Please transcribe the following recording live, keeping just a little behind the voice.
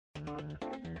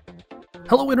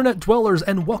Hello Internet dwellers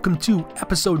and welcome to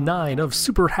episode 9 of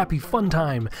Super Happy Fun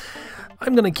Time.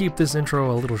 I'm going to keep this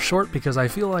intro a little short because I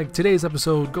feel like today's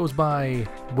episode goes by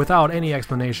without any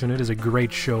explanation. It is a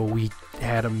great show. We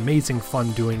had amazing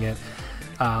fun doing it.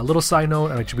 Little side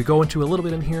note, which we go into a little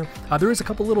bit in here. There is a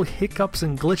couple little hiccups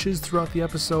and glitches throughout the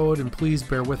episode, and please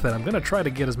bear with it. I'm going to try to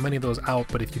get as many of those out,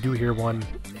 but if you do hear one,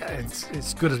 it's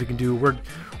as good as we can do.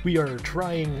 We are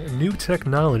trying new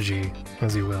technology,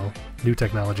 as you will. New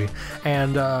technology.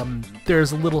 And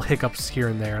there's little hiccups here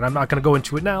and there, and I'm not going to go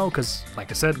into it now, because,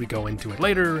 like I said, we go into it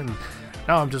later, and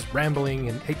now I'm just rambling,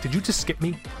 and hey, did you just skip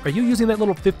me? Are you using that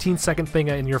little 15-second thing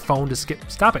in your phone to skip?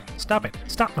 Stop it. Stop.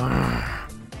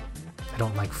 I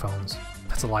don't like phones.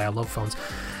 That's a lie. I love phones.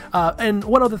 And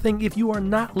one other thing, if you are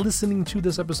not listening to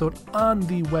this episode on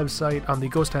the website, on the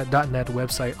ghosthat.net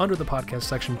website, under the podcast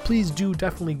section, please do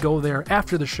definitely go there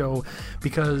after the show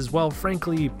because, well,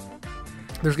 frankly,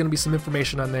 there's going to be some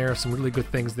information on there, some really good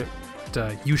things that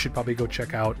you should probably go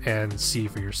check out and see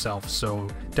for yourself. So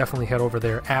definitely head over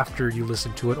there after you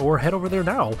listen to it, or head over there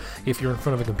now if you're in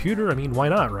front of a computer. I mean, why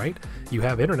not, right? You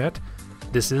have internet.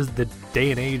 This is the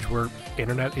day and age where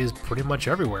internet is pretty much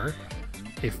everywhere.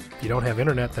 If you don't have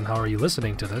internet, then how are you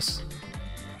listening to this?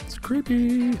 It's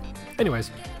creepy. Anyways,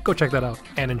 go check that out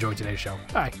and enjoy today's show.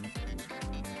 Bye.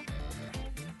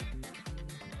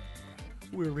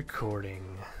 We're recording.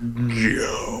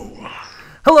 Go.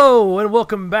 Hello, and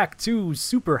welcome back to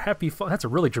Super Happy Fun. That's a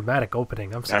really dramatic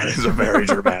opening. I'm sorry. That is a very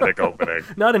dramatic opening.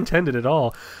 Not intended at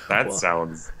all. That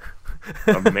sounds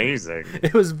amazing.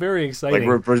 It was very exciting. Like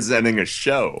we're presenting a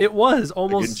show. It was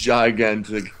almost like a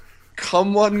gigantic,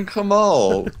 come one, come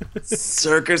all,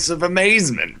 circus of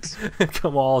amazement.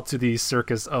 Come all to the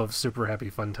circus of Super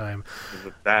Happy Fun Time.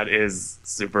 That is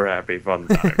Super Happy Fun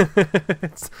Time.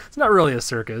 It's not really a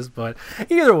circus, but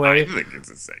either way, I think it's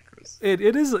a circus. It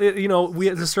is. We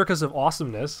have a circus of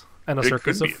awesomeness and a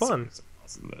circus of fun. Circus of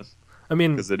awesomeness. I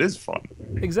mean, because it is fun.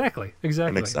 Exactly.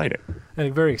 And exciting.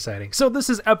 And very exciting. So this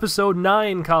is episode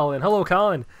 9, Colin. Hello,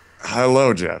 Colin.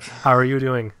 Hello, Jeff. How are you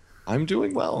doing? I'm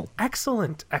doing well.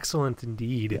 Excellent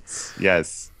indeed.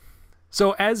 Yes.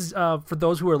 So as for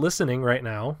those who are listening right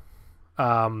now,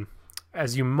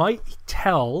 as you might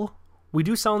tell, we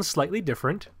do sound slightly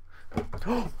different.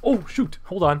 Oh shoot!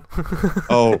 Hold on.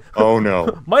 oh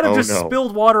no! Might have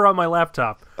spilled water on my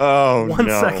laptop. Oh no! 1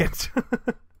 second.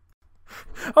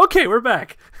 Okay, we're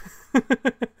back.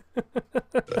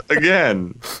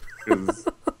 Again.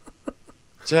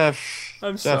 Jeff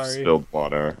sorry. spilled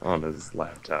water on his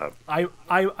laptop. I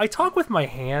talk with my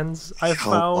hands, I've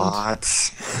found.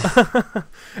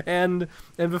 and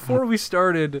before we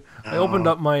started, I opened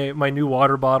up my new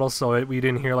water bottle so we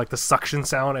didn't hear like the suction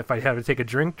sound if I had to take a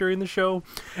drink during the show.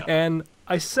 And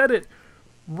I set it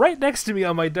right next to me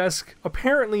on my desk.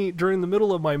 Apparently, during the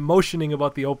middle of my motioning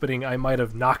about the opening, I might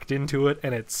have knocked into it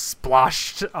and it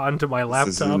splashed onto my laptop.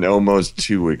 This is an almost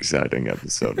too exciting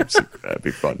episode of Super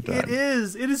Happy Fun Time. It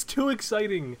is too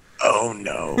exciting. Oh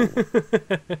no.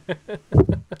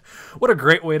 What a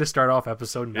great way to start off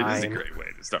episode 9. It is a great way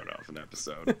to start off an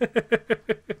episode.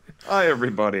 Hi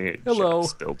everybody. Hello. Jeff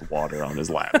spilled water on his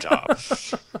laptop.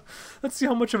 Let's see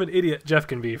how much of an idiot Jeff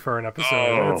can be for an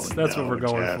episode. That's what we're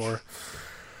going Jeff. for.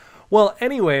 Well,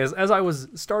 anyways, as I was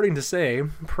starting to say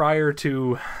prior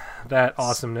to that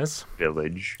awesomeness,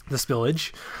 the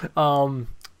spillage,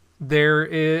 there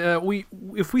is,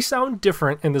 if we sound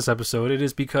different in this episode, it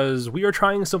is because we are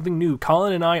trying something new.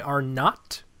 Colin and I are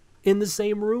not in the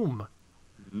same room.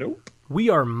 Nope. We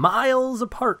are miles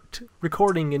apart,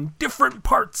 recording in different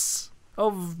parts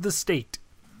of the state.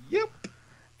 Yep.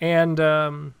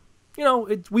 And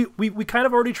we kind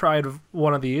of already tried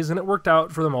one of these, and it worked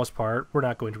out for the most part. We're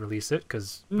not going to release it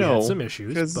because we had some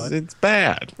issues. Because it's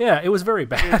bad. Yeah, it was very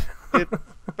bad. It's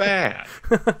bad.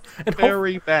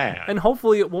 Very bad. And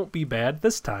hopefully it won't be bad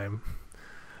this time.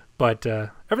 But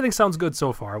everything sounds good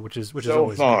so far, which is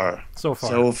always good. So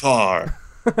far.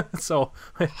 So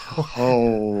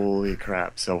holy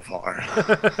crap, so far.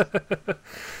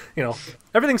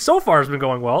 Everything so far has been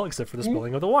going well, except for the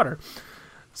spilling of the water.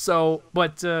 So,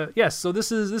 but yes, so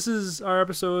this is our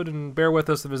episode, and bear with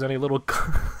us if there's any little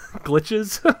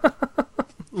glitches.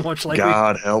 Much like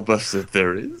God help us if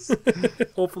there is.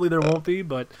 Hopefully there won't be,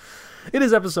 but it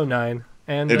is episode 9,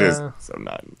 and it is episode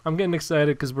 9. I'm getting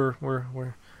excited because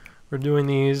we're doing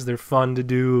these. They're fun to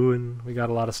do, and we got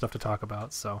a lot of stuff to talk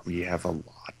about. So we have a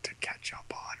lot to catch up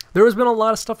on. There has been a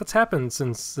lot of stuff that's happened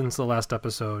since the last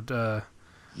episode.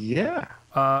 Yeah.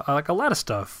 Like a lot of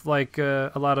stuff, like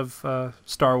a lot of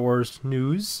Star Wars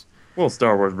news. Well,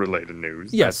 Star Wars related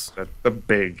news. Yes.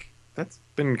 That's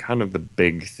been kind of the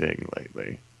big thing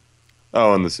lately.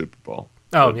 Oh, in the Super Bowl.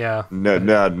 Oh, But yeah.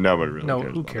 nobody really No,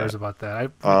 cares who about cares that. about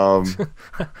that? Um,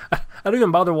 I don't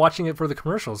even bother watching it for the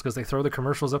commercials because they throw the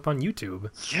commercials up on YouTube.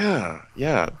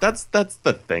 yeah. That's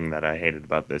the thing that I hated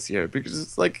about this year because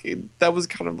it's like that was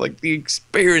kind of like the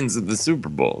experience of the Super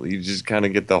Bowl. You just kind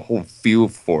of get the whole feel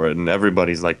for it, and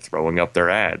everybody's like throwing up their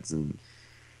ads. And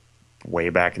way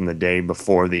back in the day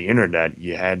before the internet,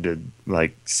 you had to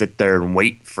like sit there and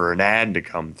wait for an ad to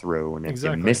come through, and if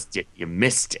Exactly. you missed it, you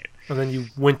missed it. And then you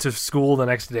went to school the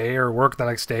next day or work the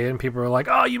next day, and people were like,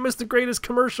 "Oh, you missed the greatest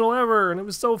commercial ever, and it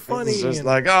was so funny." It's just And-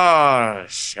 like, oh,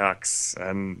 shucks.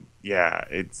 And yeah,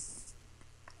 it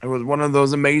was one of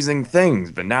those amazing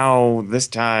things. But now this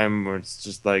time where it's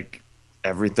just like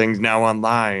everything's now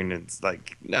online. It's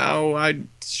like, no, I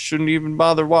shouldn't even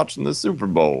bother watching the Super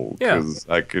Bowl Yeah. because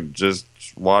I could just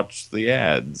watch the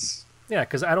ads. yeah,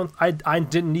 because I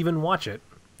didn't even watch it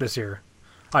this year.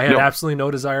 I had No. absolutely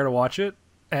no desire to watch it,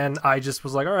 and I just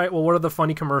was like, all right, well, what are the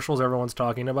funny commercials everyone's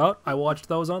talking about? I watched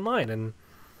those online, and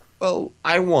Well,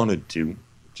 I wanted to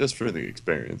just for the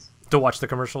experience to watch the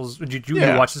commercials. Did you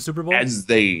Yeah. watch the Super Bowl? as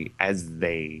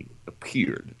they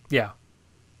appeared. Yeah.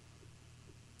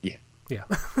 Yeah, Yeah.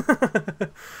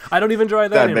 I don't even enjoy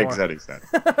that that anymore. makes any sense.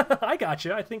 I got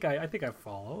you. I think I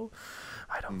follow.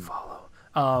 I don't follow.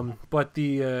 But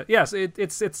the yes,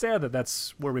 it's sad that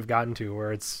that's where we've gotten to,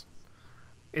 where it's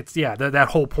that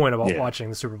whole point about Yeah. watching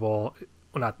the Super Bowl.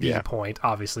 Well, not the Yeah. point,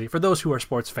 obviously. For those who are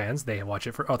sports fans, they watch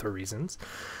it for other reasons,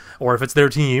 or if it's their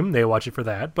team, they watch it for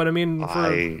that. But I mean,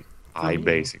 I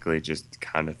basically just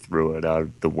kind of threw it out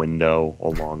the window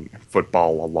along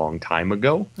football a long time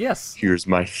ago. yes, Here's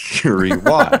my theory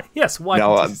why. yes. Why?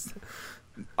 Now,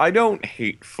 I don't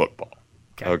hate football.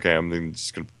 Okay. Okay, I'm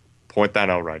just going to point that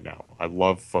out right now. I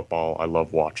love football. I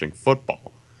love watching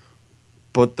football.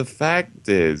 But the fact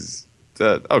is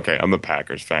that, okay, I'm a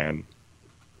Packers fan.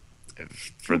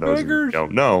 For those of you who Packers.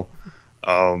 don't know,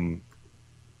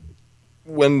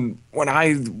 when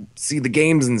I see the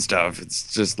games and stuff,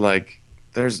 it's just like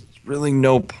there's really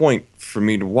no point for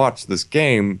me to watch this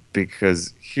game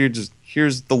because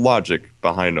here's the logic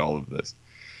behind all of this.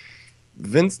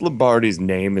 Vince Lombardi's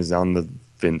name is on the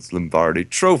Vince Lombardi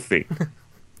Trophy.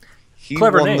 He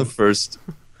Clever won name.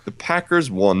 the Packers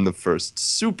won the first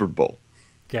Super Bowl.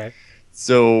 Okay.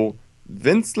 So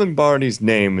Vince Lombardi's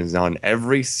name is on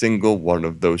every single one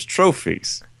of those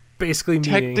trophies. Basically,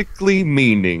 meaning Technically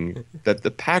meaning that the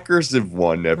Packers have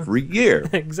won every year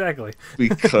exactly.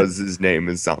 because his name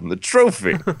is on the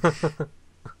trophy.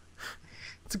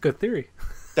 It's a good theory.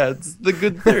 That's the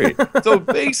good theory. So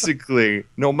basically,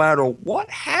 no matter what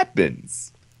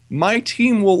happens, my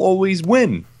team will always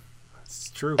win It's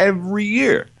true. every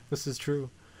year. This is true.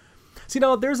 See,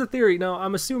 now there's a theory. Now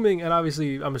I'm assuming, and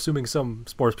obviously I'm assuming some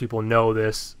sports people know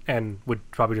this and would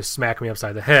probably just smack me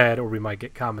upside the head, or we might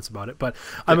get comments about it. But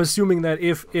I'm assuming that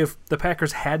if the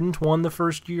Packers hadn't won the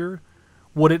first year,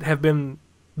 would it have been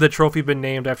the trophy been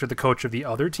named after the coach of the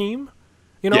other team?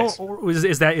 You know, Yes. or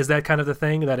is that kind of the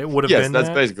thing that it would have Yes, been? that's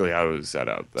that? basically how it was set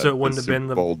up. So it wouldn't have been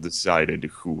the the- Super Bowl decided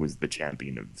who was the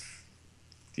champion of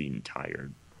the entire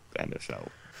NFL.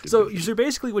 So, division. so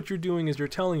basically, what you're doing is you're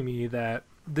telling me that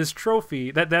this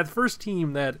trophy, that first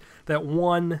team that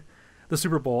won the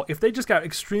Super Bowl, if they just got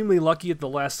extremely lucky at the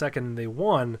last second and they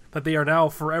won, that they are now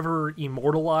forever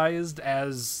immortalized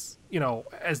as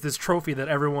as this trophy that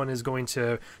everyone is going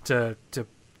to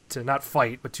not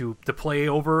fight but to play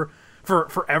over for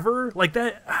forever. Like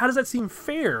that, how does that seem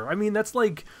fair? I mean, that's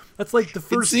like the It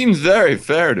first. seems very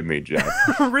fair to me, Jeff.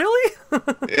 Really?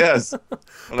 Yes,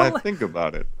 when I like- think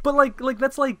about it. But like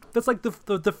that's like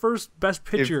the first best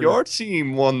pitcher. If your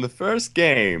team won the first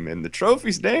game and the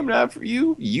trophy's named after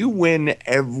you, you win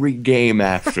every game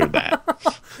after that.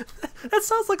 That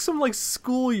sounds like some like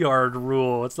schoolyard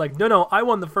rule. It's like, no, I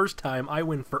won the first time, I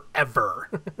win forever.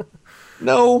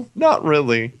 No, not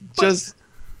really. Just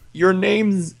your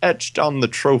name's etched on the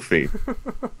trophy.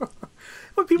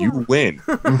 But people You win.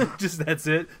 just that's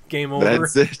it. Game over.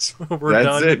 That's it. We're That's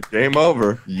done. it. Game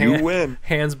over. You Hand- win.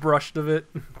 Hands brushed of it.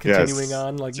 Yes. Continuing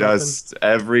on like Just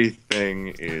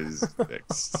everything is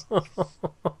fixed.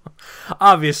 nothing.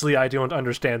 Obviously, I don't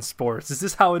understand sports. Is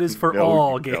this how it is for No,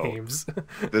 all you don't. games?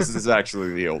 This is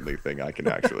actually the only thing I can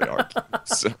actually argue.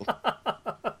 So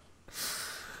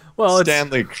Well, it's,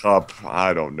 Stanley Cup,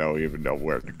 I don't even know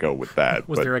where to go with that.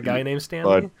 was but there a guy named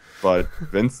Stanley? But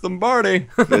Vince Lombardi.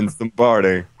 Vince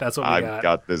Lombardi. That's what we I've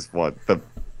got this one.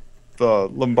 The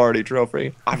Lombardi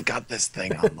Trophy. I've got this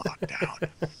thing on lockdown.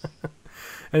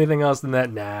 Anything else than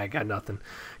that? Nah, I got nothing.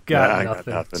 I Got got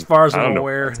nothing. As far as I I'm don't know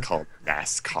aware, what it's called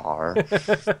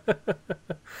NASCAR.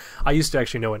 I used to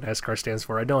actually know what NASCAR stands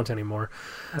for. I don't anymore.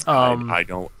 I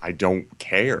don't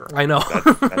care. I know.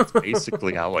 That's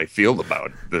basically how I feel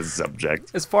about this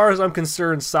subject. As far as I'm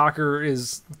concerned, soccer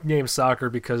is named soccer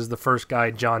because the first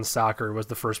guy, John Soccer, was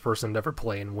the first person to ever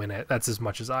play and win it. That's as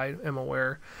much as I am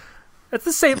aware. That's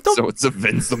the same. So it's a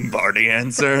Vince Lombardi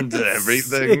answer to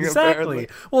everything. Exactly. Apparently.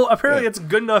 Well, apparently it's a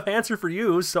good enough answer for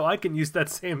you, so I can use that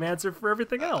same answer for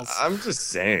everything else. I'm just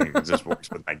saying, it just works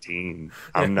with my team.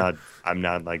 I'm not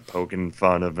like poking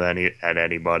fun of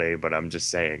anybody, but I'm just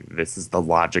saying this is the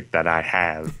logic that I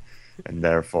have, and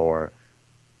therefore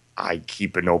I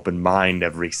keep an open mind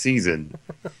every season,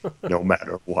 no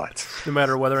matter what. No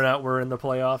matter whether or not we're in the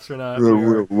playoffs or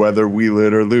not. Whether we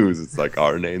win or lose, it's like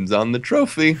our name's on the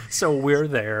trophy. So we're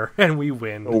there, and we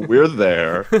win. So we're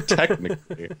there,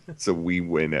 technically. So we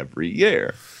win every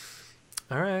year.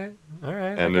 All right.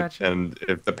 And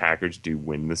if the Packers do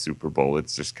win the Super Bowl,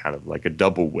 it's just kind of like a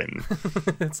double win.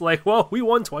 It's like, well, we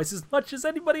won twice as much as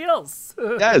anybody else.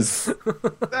 Yes,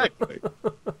 exactly.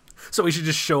 So we should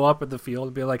just show up at the field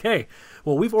and be like, hey,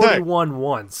 well, we've already won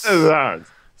once.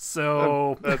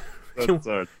 So That's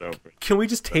our trophy. Can we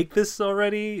just take this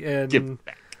already? And Give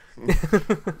back.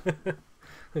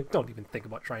 don't even think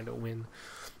about trying to win.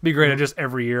 It'd be great if just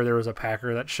every year there was a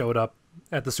Packer that showed up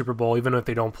at the Super Bowl, even if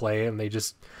they don't play, and they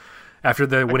just, after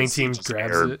the winning team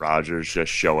grabs Aaron it. Rodgers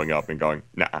just showing up and going,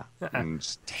 nah, and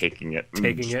just taking it.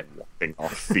 Walking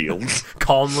off field.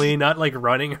 Calmly, not like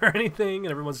running or anything,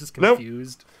 and everyone's just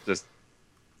confused. Nope. Just,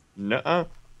 nuh-uh.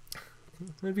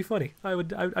 It'd be funny.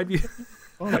 I'd be...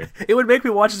 Funny. It would make me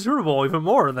watch the Super Bowl even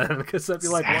more then, because I'd be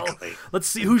like, well, let's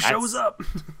see who shows up.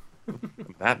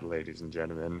 That, ladies and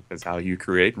gentlemen, is how you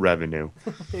create revenue.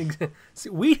 See,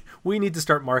 we need to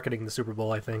start marketing the Super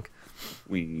Bowl, I think.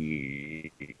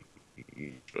 We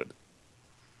should.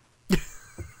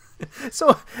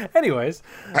 So, anyways.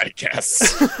 I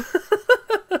guess.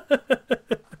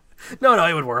 No,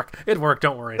 it would work. It'd work,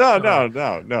 don't worry.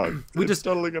 No. It's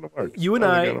totally going to work. You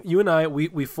and I,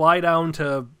 we fly down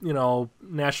to,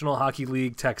 National Hockey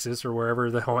League, Texas, or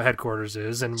wherever the headquarters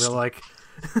is, and we're like...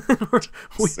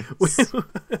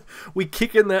 we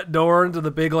kick in that door into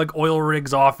the big like oil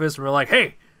rigs office, and we're like,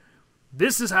 hey,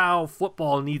 this is how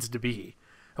football needs to be.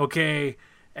 Okay,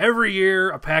 every year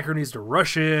a Packer needs to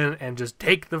rush in and just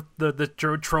take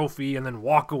the trophy and then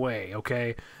walk away.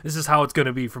 Okay, this is how it's going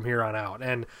to be from here on out.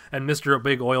 And Mr.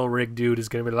 Big Oil Rig Dude is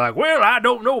going to be like, well, I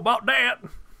don't know about that.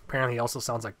 Apparently he also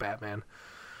sounds like Batman.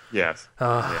 Yes.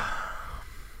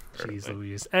 Jeez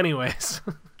Louise. Anyways.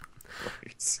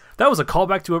 Right. That was a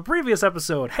callback to a previous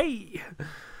episode. Hey.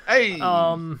 I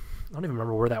don't even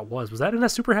remember where that was. Was that in a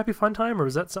Super Happy Fun Time, or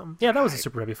was that something? Yeah, that was a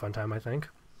Super Happy Fun Time, I think.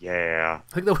 Yeah.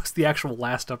 I think that was the actual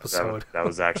last episode. That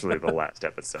was actually the last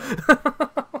episode.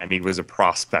 And he was a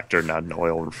prospector, not an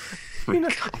oil.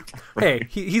 Hey,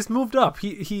 he's moved up.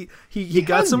 He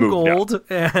got some gold,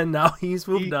 and now he's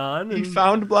moved on. He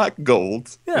found black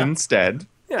gold instead.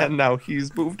 Yeah. And now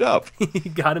he's moved up. He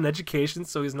got an education,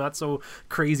 so he's not so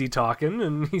crazy talking,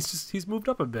 and he's moved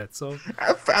up a bit. So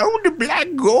I found the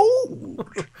black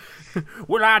gold.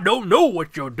 Well, I don't know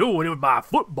what you're doing with my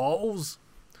footballs.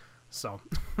 So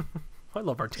I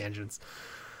love our tangents.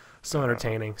 So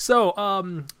entertaining. So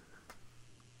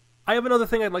I have another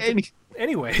thing I'd like to.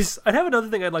 Anyways, I have another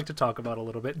thing I'd like to talk about a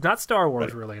little bit. Not Star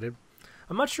Wars related.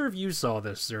 I'm not sure if you saw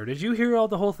this, sir. Did you hear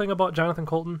the whole thing about Jonathan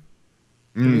Coulton?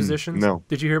 The musicians? No.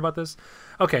 Did you hear about this?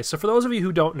 Okay, so for those of you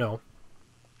who don't know,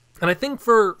 and I think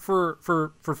for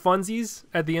funsies,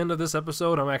 at the end of this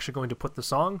episode, I'm actually going to put the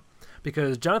song,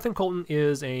 because Jonathan Coulton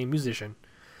is a musician.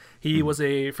 He was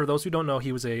for those who don't know,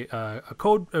 he was a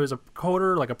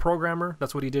coder, like a programmer.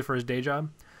 That's what he did for his day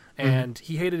job. And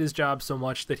he hated his job so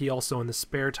much that he also, in the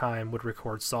spare time, would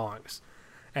record songs.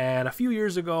 And a few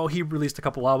years ago, he released a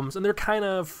couple albums, and they're kind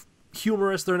of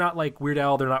humorous. They're not like Weird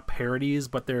Al. They're not parodies,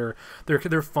 but they're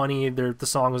funny. The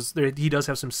songs. He does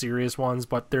have some serious ones,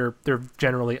 but they're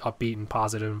generally upbeat and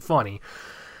positive and funny.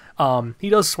 He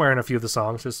does swear in a few of the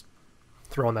songs. Just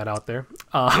throwing that out there.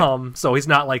 So he's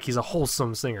not like he's a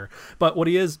wholesome singer. But what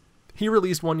he is, he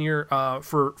released one year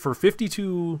for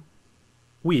 52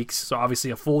 weeks. So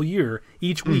obviously a full year.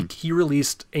 Each week he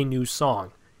released a new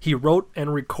song. He wrote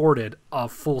and recorded a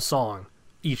full song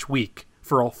each week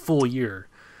for a full year.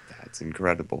 That's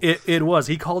incredible. It was.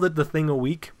 He called it the Thing a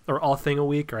Week, or All Thing a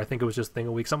Week, or I think it was just Thing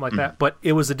a Week, something like that. But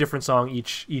it was a different song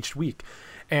each week.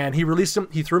 And he released them,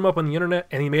 he threw them up on the internet,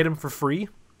 and he made them for free.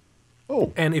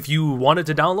 Oh. And if you wanted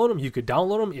to download them, you could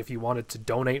download them. If you wanted to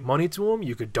donate money to him,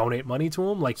 you could donate money to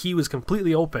him. Like, he was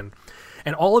completely open.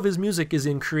 And all of his music is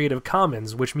in Creative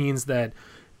Commons, which means that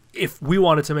if we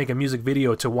wanted to make a music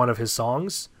video to one of his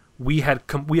songs, we have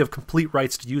complete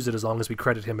rights to use it as long as we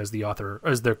credit him as the author,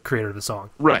 as the creator of the song.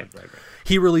 Right.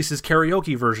 He releases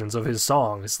karaoke versions of his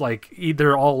songs. Like,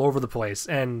 they're all over the place.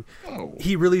 And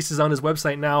he releases on his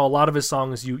website now, a lot of his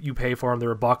songs, you pay for them.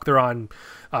 They're $1. They're on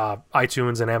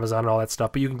iTunes and Amazon and all that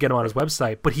stuff, but you can get them on his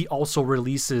website. But he also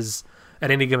releases,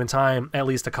 at any given time, at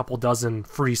least a couple dozen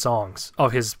free songs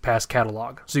of his past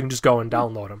catalog. So you can just go and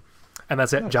download them. And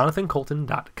that's at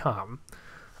jonathancoulton.com.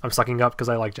 I'm sucking up because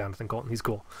I like Jonathan Coulton. He's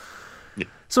cool. Yeah.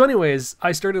 So anyways,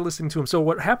 I started listening to him. So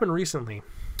what happened recently,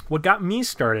 what got me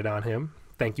started on him,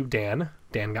 thank you, Dan.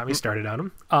 Dan got me started on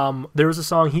him. There was a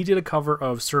song, he did a cover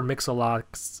of Sir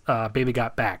Mix-a-Lot's Baby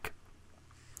Got Back.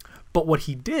 But what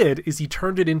he did is he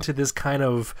turned it into this kind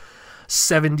of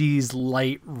 70s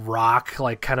light rock,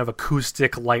 like kind of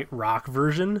acoustic light rock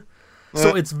version.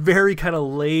 So it's very kind of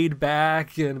laid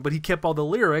back, but he kept all the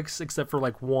lyrics except for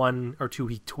like one or two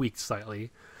he tweaked slightly.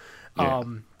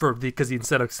 Because he,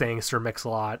 instead of saying Sir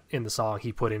Mix-a-Lot in the song,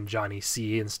 he put in Johnny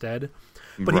C instead.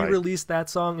 But he released that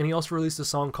song, and he also released a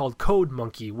song called Code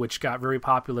Monkey, which got very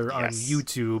popular on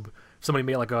YouTube. Somebody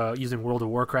made like using World of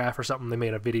Warcraft or something. They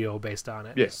made a video based on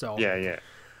it. Yeah.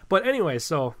 But anyway,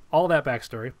 so all that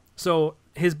backstory. So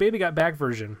his Baby Got Back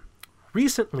version,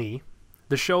 recently,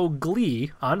 the show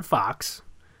GLEE on Fox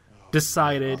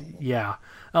decided, we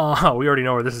already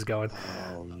know where this is going.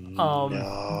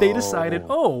 They decided,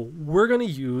 we're going to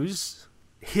use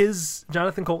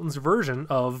Jonathan Coulton's version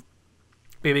of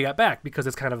Baby Got Back because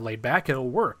it's kind of laid back, it'll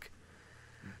work.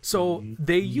 So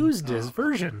they used his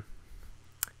version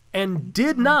and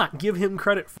did not give him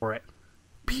credit for it.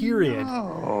 Period.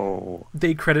 No.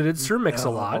 They credited Sir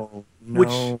Mix-a-Lot,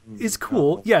 which is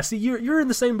cool. Yeah, see, you're in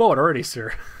the same boat already,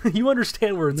 sir. You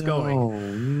understand where it's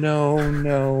going. No.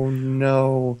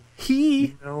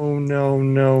 He... No.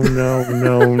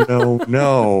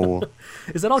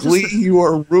 Is that all just... GLEE, you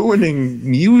are ruining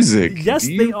music. Yes,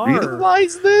 Do you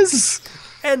realize this?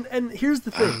 And here's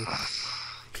the thing.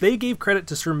 They gave credit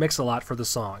to Sir Mix-a-Lot for the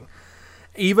song.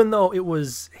 Even though it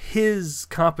was his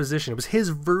composition, it was his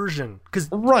version. Because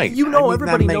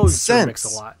everybody knows Sir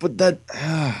Mix-a-Lot. But that,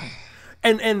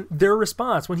 and their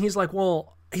response when he's like,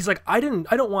 I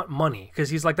don't want money, because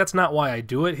he's like, that's not why I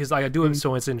do it. He's like, I do it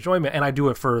so it's enjoyment, and I do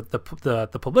it for the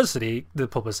publicity, the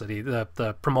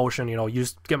promotion. You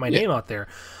get my name out there.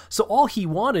 So all he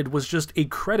wanted was just a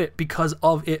credit because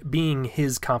of it being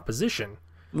his composition.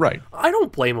 Right. I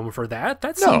don't blame him for that.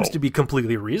 That seems to be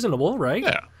completely reasonable, right?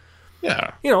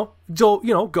 Yeah.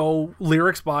 Go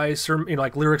lyrics by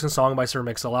lyrics and song by Sir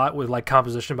Mix-a-Lot with like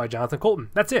composition by Jonathan Coulton.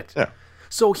 That's it. Yeah.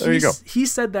 So he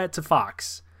said that to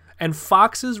Fox, and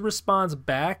Fox's response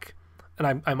back,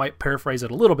 and I might paraphrase it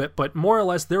a little bit, but more or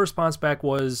less their response back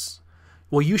was,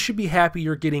 well, you should be happy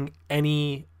you're getting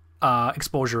any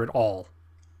exposure at all.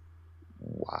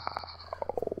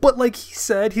 Wow. But like he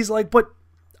said, he's like, but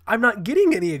I'm not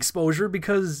getting any exposure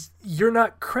because you're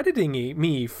not crediting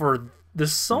me for the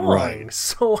song. Right.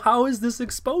 So how is this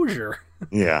exposure?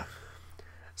 Yeah.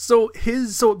 So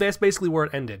that's basically where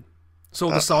it ended. So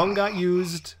the song got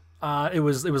used. It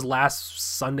was last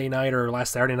Sunday night or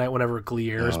last Saturday night, whenever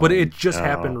GLEE airs, but it just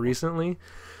happened recently.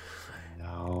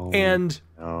 No.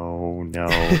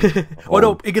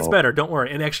 It gets better. Don't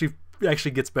worry. It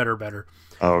actually gets better.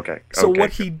 Oh, okay. So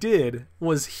what he did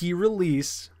was he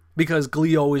released, because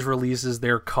GLEE always releases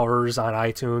their covers on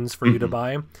iTunes for you to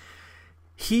buy.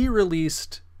 He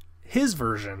released his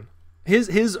version,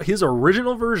 his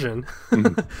original version.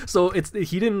 So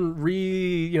he didn't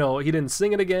he didn't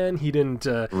sing it again. He didn't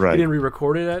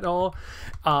re-record it at all.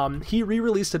 He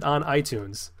re-released it on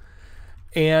iTunes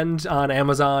and on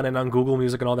Amazon and on Google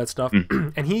Music and all that stuff.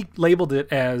 And he labeled it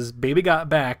as Baby Got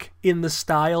Back in the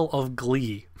style of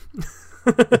GLEE.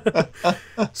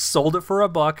 Sold it for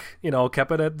 $1,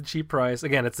 kept it at the cheap price.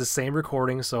 Again, it's the same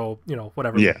recording, so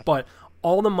whatever. Yeah. But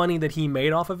all the money that he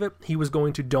made off of it, he was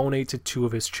going to donate to 2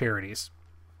 of his charities.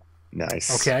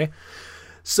 Nice. Okay.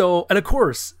 So, and of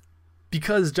course,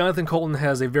 because Jonathan Coulton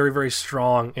has a very, very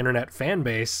strong internet fan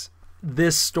base,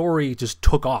 this story just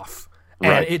took off.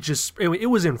 And it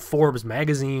was in Forbes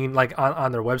magazine, like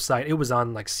on their website. It was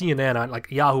on like CNN, on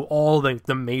like Yahoo, all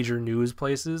the major news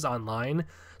places online.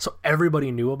 So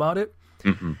everybody knew about it.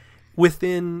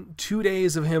 Within 2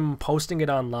 days of him posting it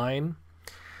online,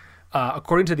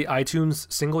 according to the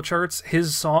iTunes single charts,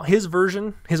 his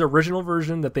original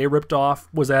version that they ripped off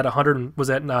was at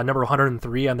number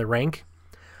 103 on the rank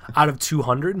out of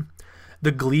 200.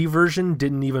 The GLEE version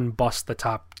didn't even bust the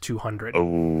top 200.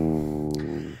 Oh.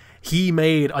 he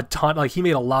made a ton, like he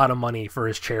made a lot of money for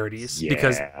his charities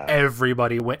because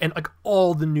everybody went, and like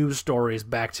all the news stories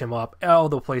backed him up. All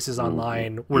the places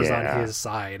online was on his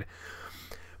side.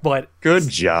 But good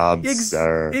job,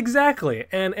 sir. Exactly,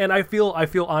 and I feel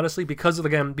honestly because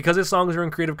his songs are in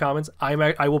Creative Commons,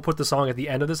 I will put the song at the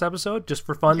end of this episode just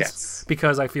for fun,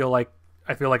 because I feel like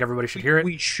everybody should hear it.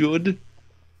 We should,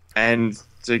 and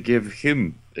to give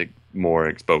him more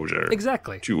exposure,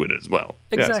 to it as well.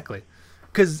 Exactly.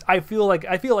 Because I feel like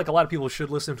a lot of people should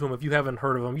listen to him. If you haven't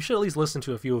heard of him, you should at least listen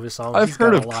to a few of his songs. I've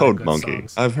heard of Code Monkey.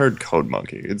 I've heard Code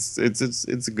Monkey. It's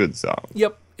a good song.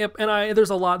 Yep. And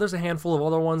there's a handful of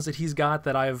other ones that he's got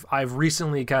that I've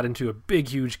recently got into a big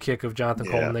huge kick of Jonathan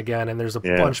Coulton again, and there's a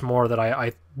bunch more that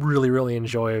I really really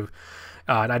enjoy.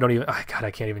 And I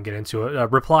can't even get into it.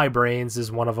 Reply Brains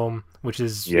is one of them, which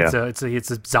is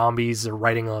it's zombies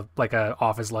writing a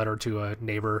office letter to a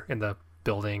neighbor in the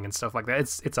building and stuff like that.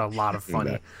 It's a lot of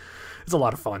fun. It's a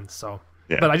lot of fun. So,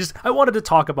 but I wanted to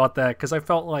talk about that because I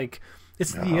felt like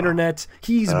it's the internet.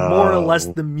 He's more or less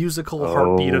the musical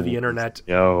heartbeat of the internet.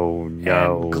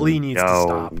 And Glee needs to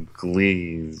stop.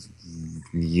 Glee,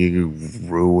 you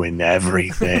ruin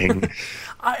everything.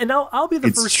 And I'll be the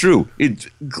first. It's true.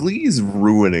 Glee's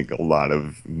ruining a lot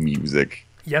of music.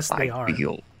 Yes, they are.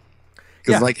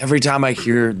 Because every time I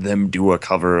hear them do a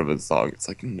cover of a song, it's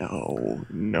like, no.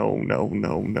 And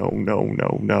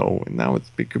now it's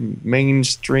become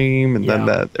mainstream, and then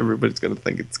that everybody's going to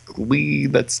think it's Glee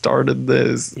that started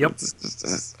this. Yep. It's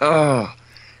just,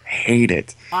 hate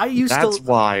it. That's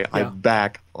why I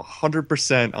back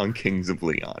 100% on Kings of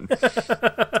Leon.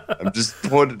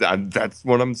 That's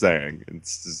what I'm saying.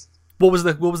 It's just, what was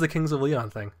the Kings of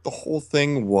Leon thing? The whole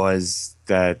thing was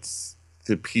that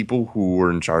the people who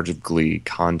were in charge of Glee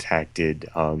contacted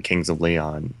Kings of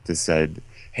Leon that said,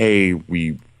 hey,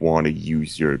 we want to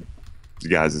use your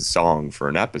guys' song for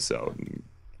an episode. And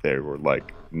they were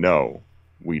like, no,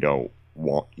 we don't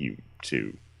want you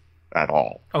to at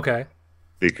all. Okay.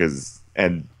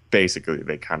 And basically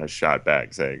they kind of shot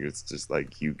back saying it's just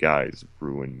like, you guys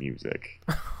ruin music.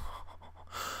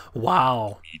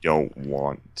 Wow. We don't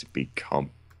want to become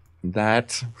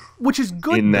that. Which is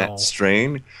good in that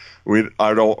strain. We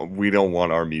don't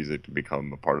want our music to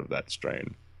become a part of that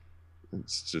strain.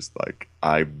 It's just like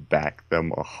I back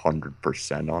them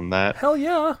 100% on that. Hell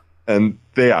yeah. And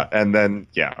then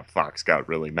Fox got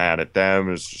really mad at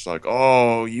them. It's just like,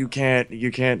 oh, you can't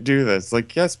do this.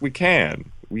 Like, yes, we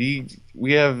can. We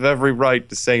have every right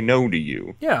to say no to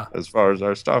you. Yeah. As far as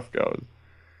our stuff goes.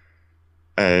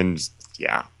 And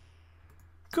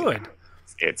good.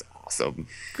 It's awesome.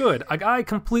 Good. I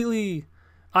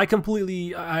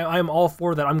am all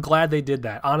for that. I'm glad they did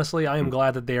that. Honestly, I am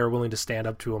glad that they are willing to stand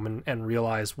up to him and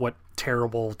realize what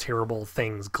terrible, terrible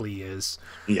things Glee is.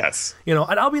 Yes. And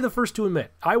I'll be the first to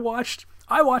admit, I watched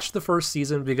the first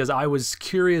season because I was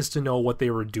curious to know what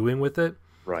they were doing with it.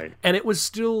 Right. And it was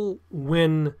still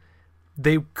when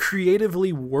they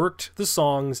creatively worked the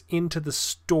songs into the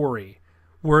story,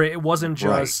 where it wasn't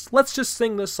just, let's just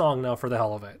sing this song now for the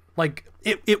hell of it. Like,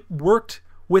 it worked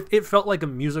it felt like a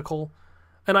musical.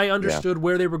 And I understood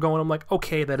where they were going. I'm like,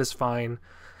 okay, that is fine.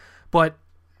 But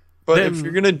then, if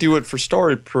you're going to do it for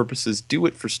story purposes, do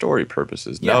it for story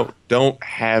purposes. Yeah. No, don't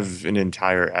have an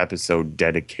entire episode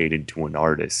dedicated to an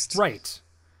artist. Right.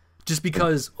 Just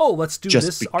because, let's do this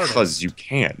artist. Just because you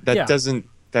can. That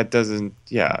doesn't,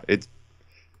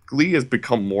 Glee has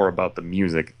become more about the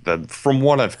music. From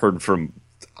what I've heard from,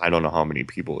 I don't know how many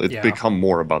people, it's become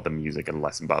more about the music and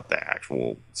less about the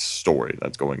actual story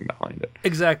that's going behind it.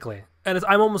 Exactly. And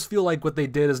I almost feel like what they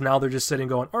did is now they're just sitting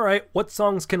going, all right, what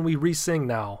songs can we re-sing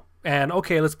now? And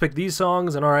okay, let's pick these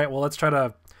songs, and all right, well, let's try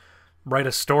to write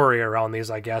a story around these,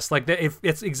 I guess. Like,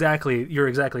 you're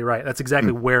exactly right. That's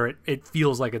exactly where it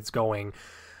feels like it's going.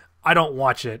 I don't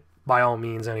watch it by all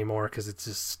means anymore because it's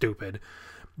just stupid.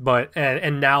 But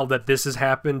and now that this has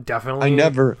happened, definitely.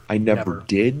 I never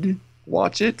did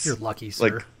watch it. You're lucky, sir.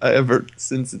 Like, ever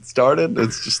since it started,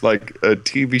 it's just like a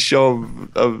TV show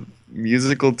of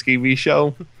musical TV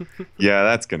show. Yeah,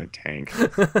 that's gonna tank.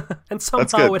 And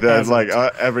somehow that's like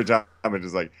every time I'm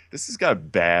just like, this has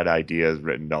got bad ideas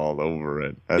written all over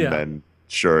it, and then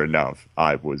sure enough,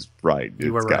 I was right.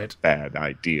 You were right. It's got bad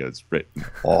ideas written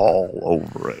all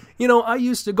over it. I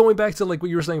used to, going back to like what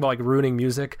you were saying about like ruining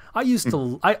music, I used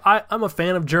to I'm a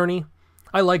fan of Journey.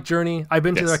 I like Journey. I've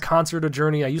been to a concert of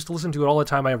Journey. I used to listen to it all the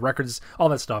time. I have records, all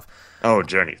that stuff. Oh,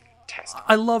 Journey, fantastic.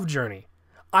 I love Journey.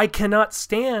 I can't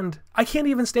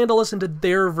even stand to listen to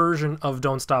their version of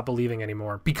Don't Stop Believing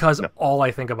anymore because all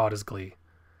I think about is Glee.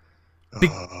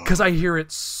 because I hear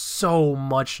it so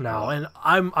much now, and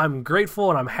I'm grateful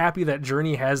and I'm happy that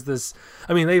Journey has this.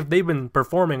 I mean, they've been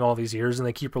performing all these years and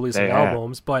they keep releasing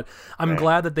albums, but I'm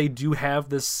glad that they do have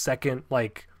this second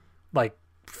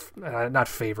not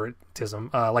favoritism,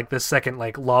 like this second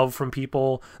like love from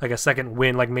people, like a second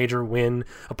win, like major win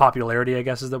of popularity, I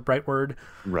guess is the right word.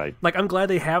 Right. Like I'm glad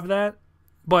they have that,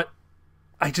 but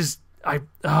I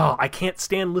can't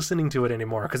stand listening to it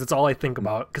anymore because it's all I think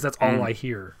about, because that's all I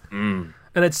hear. And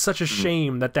it's such a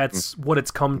shame that that's what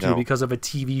it's come to because of a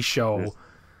TV show.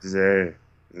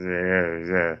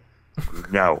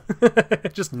 No.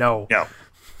 Just no. No.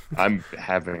 I'm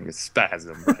having a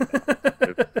spasm right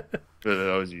now. For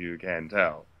those of you who can't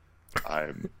tell,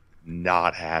 I'm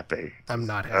not happy. I'm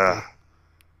not happy.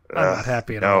 I'm not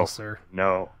happy at all, sir.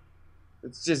 No.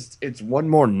 It's one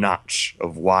more notch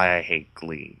of why I hate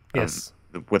Glee. Yes.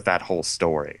 With that whole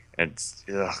story. It's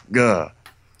ugh.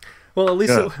 Well, at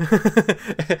least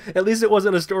it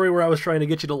wasn't a story where I was trying to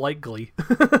get you to like Glee.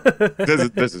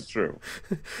 This is true.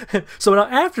 So now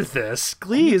after this,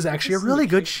 Glee is actually a really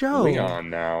good show. Leon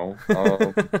now.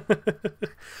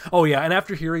 Oh yeah, and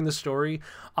after hearing the story,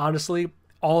 honestly,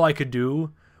 all I could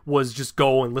do was just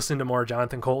go and listen to more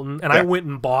Jonathan Coulton, and I went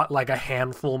and bought like a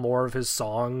handful more of his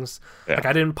songs. Yeah. Like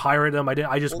I didn't pirate them.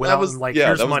 I just went out and like,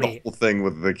 here's that money. Was the whole thing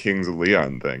with the Kings of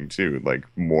Leon thing too. Like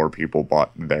more people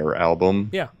bought their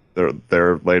album. Yeah.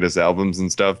 Their latest albums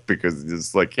and stuff, because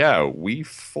it's like, yeah, we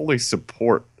fully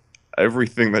support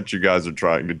everything that you guys are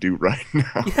trying to do right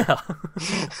now. Yeah.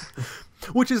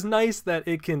 Which is nice that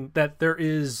there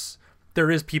is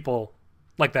people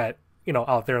like that,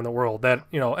 out there in the world that,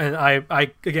 and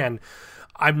I again,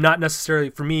 I'm not necessarily,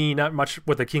 for me, not much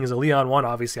with the Kings of Leon one.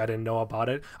 Obviously, I didn't know about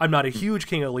it. I'm not a huge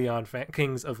Kings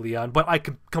of Leon, but I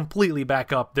can completely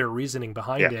back up their reasoning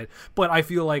behind it. But I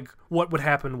feel like what would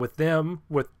happen with them,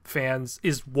 with fans,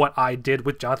 is what I did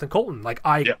with Jonathan Coulton. Like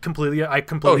I completely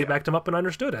backed him up and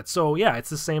understood it. So yeah,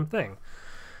 it's the same thing.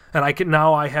 And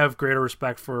I have greater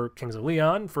respect for Kings of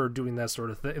Leon for doing that sort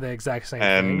of thing, the exact same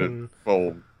thing. And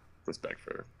full respect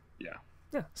for,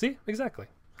 yeah. See, exactly.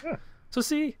 Yeah. So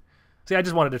see, I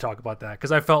just wanted to talk about that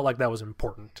because I felt like that was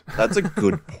important. That's a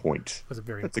good point. That's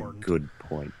a good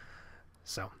point.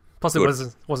 So, plus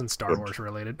it wasn't Star Wars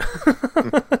related.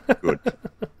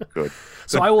 Good.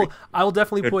 So I will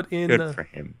definitely put in. Good for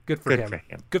him. Good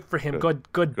for him.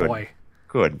 Good boy.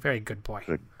 Good. Very good boy.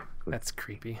 Good. That's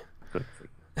creepy. Good.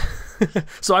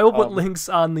 So I will put links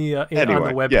on the on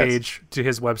the webpage to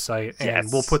his website, and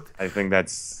we'll put. I think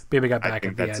that's. Baby got back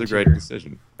at the end. That's a great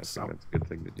decision. I think that's a good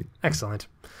thing to do. Excellent.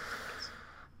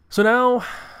 So now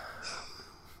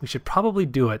we should probably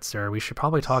do it, sir. We should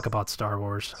probably talk about Star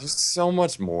Wars. There's so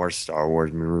much more Star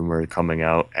Wars rumor coming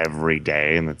out every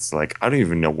day, and it's like I don't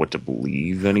even know what to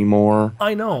believe anymore.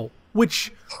 I know,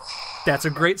 which that's a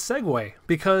great segue,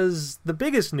 because the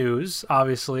biggest news,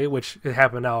 obviously, which it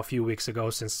happened now a few weeks ago,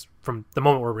 since from the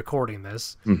moment we're recording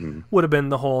this, would have been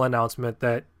the whole announcement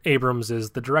that Abrams is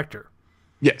the director.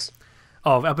 Yes.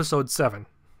 Of Episode 7.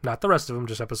 Not the rest of them,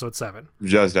 just Episode 7.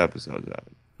 Just Episode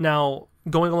 7. Now,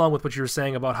 going along with what you were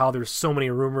saying about how there's so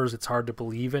many rumors, it's hard to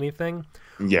believe anything.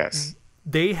 Yes.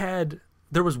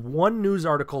 There was one news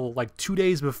article like 2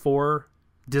 days before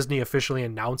Disney officially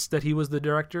announced that he was the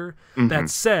director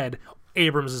that said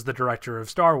Abrams is the director of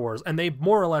Star Wars. And they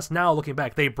more or less, now looking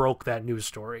back, they broke that news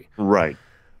story. Right.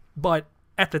 But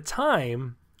at the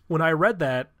time, when I read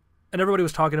that, and everybody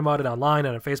was talking about it online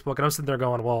and on Facebook, and I'm sitting there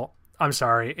going, well, I'm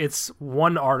sorry, it's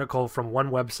one article from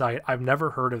one website. I've never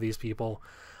heard of these people.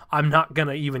 I'm not going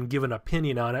to even give an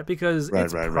opinion on it because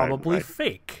it's probably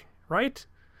fake, right?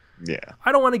 Yeah.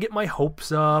 I don't want to get my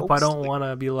hopes up. I don't want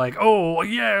to be like, oh,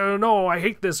 yeah, no, I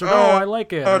hate this, or no, I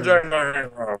like it. Oh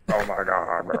my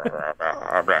God.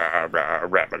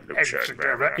 Revolution.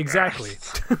 Exactly.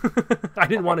 I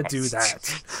didn't want to do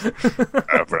that.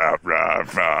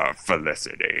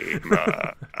 Felicity.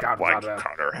 White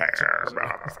collar hair.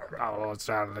 Oh, it's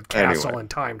the castle and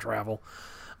time travel.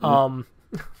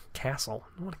 Castle?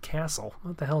 What a castle?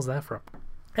 What the hell is that from?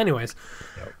 Anyways,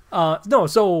 no,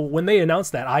 so when they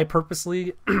announced that, I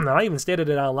purposely, and I even stated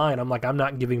it online, I'm like, I'm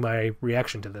not giving my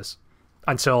reaction to this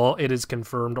until it is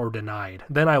confirmed or denied.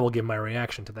 Then I will give my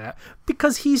reaction to that,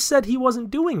 because he said he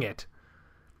wasn't doing it.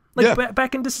 Like,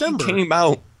 back in December. He came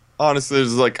out, honestly, it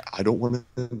was like, I don't want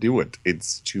to do it.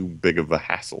 It's too big of a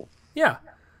hassle. Yeah.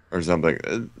 Or something.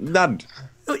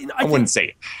 I wouldn't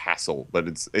say hassle, but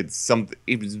it's something,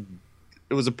 it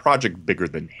was a project bigger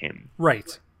than him.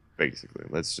 Right. Basically,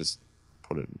 let's just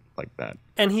put it like that.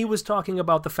 And he was talking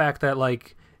about the fact that,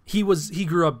 like, he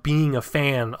grew up being a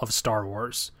fan of Star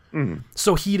Wars,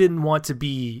 so he didn't want to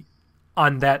be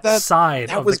on that side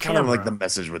that of was the kind of camera. like the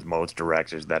message with most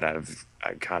directors that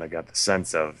I kind of got the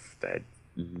sense of, that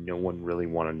no one really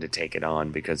wanted to take it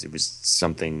on because it was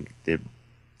something that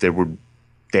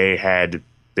they had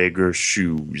bigger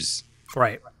shoes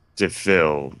Right. to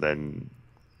fill than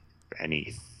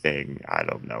anything. I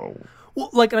don't know. Well,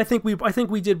 like, and I think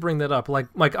we did bring that up. Like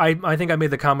I think I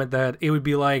made the comment that it would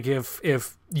be like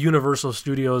if Universal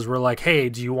Studios were like, hey,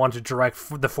 do you want to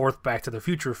direct the fourth Back to the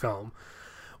Future film?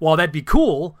 While that'd be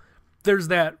cool, there's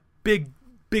that big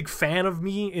fan of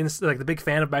me, like the big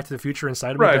fan of Back to the Future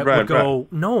inside of me that would go,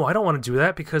 no, I don't want to do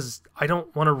that because I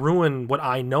don't want to ruin what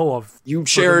I know of. You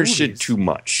cherish it too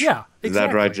much. Yeah, exactly. Is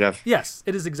that right, Jeff? Yes,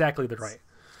 it is exactly right.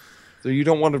 So you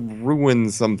don't want to ruin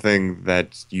something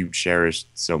that you cherished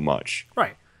so much.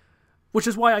 Right. Which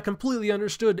is why I completely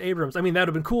understood Abrams. I mean, that would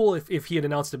have been cool if he had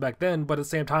announced it back then, but at the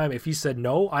same time, if he said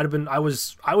no, I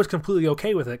was completely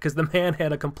okay with it because the man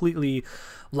had a completely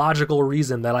logical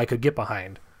reason that I could get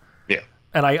behind. Yeah.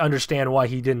 And I understand why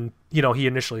he didn't, he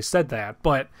initially said that.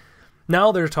 But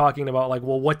now they're talking about, like,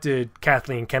 well, what did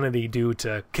Kathleen Kennedy do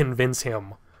to convince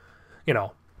him,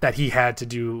 that he had to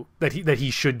do, that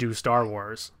he should do Star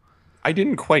Wars? I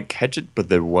didn't quite catch it, but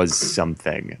there was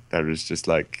something that was just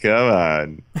like, come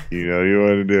on, you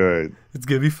want to do it. It's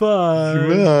going to be fun.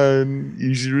 Come on,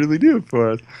 you should really do it for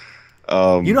us.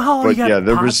 You know how but yeah,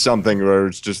 there was something where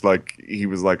it's just like, he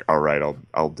was like, all right,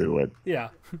 I'll do it. Yeah.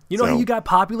 You know how you got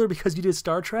popular because you did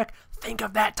Star Trek? Think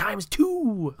of that times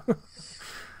 2. Oh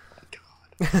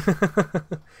my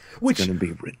God. Which is going to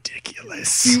be ridiculous.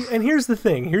 See, and here's the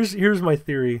thing. Here's my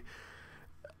theory.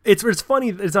 It's funny.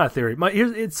 It's not a theory.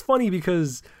 It's funny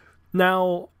because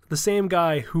now the same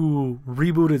guy who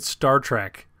rebooted Star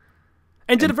Trek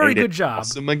and did a very good job.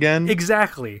 Awesome again.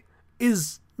 Exactly.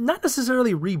 Is not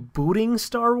necessarily rebooting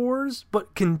Star Wars,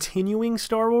 but continuing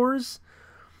Star Wars.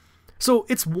 So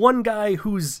it's one guy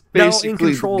who's basically now in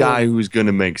control. The guy who's going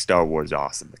to make Star Wars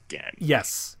awesome again.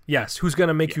 Yes. Who's going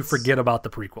to make you forget about the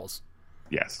prequels.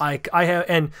 Yes. I have,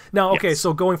 and now, okay,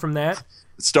 so going from that.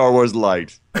 Star Wars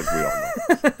light, as we all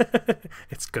know.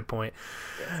 It's a good point.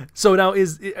 So now,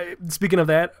 speaking of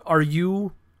that, are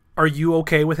you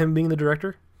okay with him being the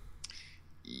director?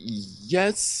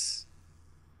 Yes.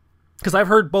 Because I've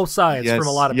heard both sides from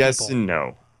a lot of people. Yes and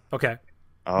no. Okay.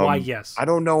 Why yes? I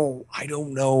don't know. I'm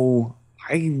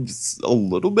a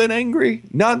little bit angry.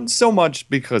 Not so much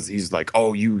because he's like,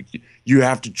 oh, you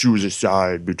have to choose a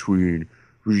side between...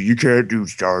 You can't do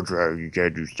Star Trek. You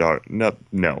can't do Star...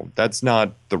 No, that's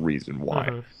not the reason why.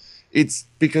 Mm-hmm. It's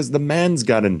because the man's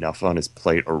got enough on his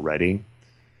plate already.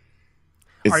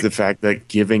 It's the fact that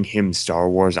giving him Star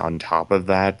Wars on top of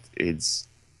that, it's...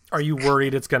 Are you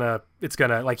worried it's gonna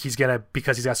like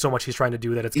because he's got so much he's trying to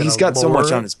do that it's gonna... He's got so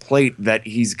much on his plate that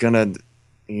he's gonna,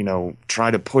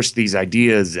 try to push these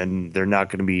ideas and they're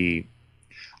not gonna be...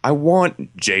 I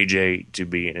want JJ to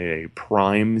be in a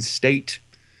prime state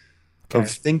of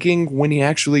thinking when he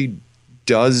actually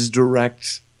does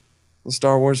direct the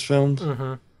Star Wars films.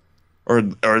 Mm-hmm. Or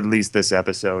at least this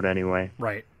episode anyway.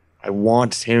 Right. I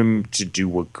want him to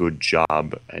do a good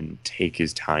job and take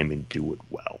his time and do it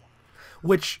well.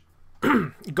 Which,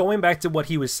 going back to what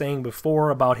he was saying before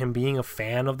about him being a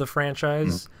fan of the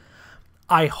franchise,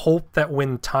 I hope that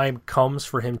when time comes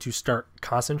for him to start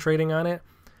concentrating on it,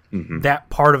 that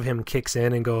part of him kicks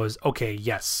in and goes, okay,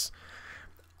 yes,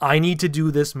 I need to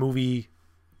do this movie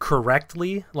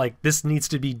correctly. Like, this needs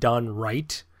to be done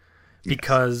right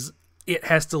because it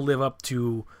has to live up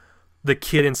to the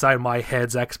kid inside my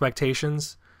head's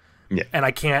expectations. Yeah. And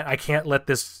I can't let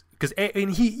this, because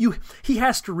he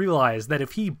has to realize that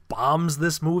if he bombs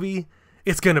this movie,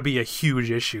 it's going to be a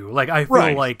huge issue. Like, I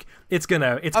feel like it's going to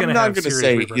have serious repercussions. I'm not going to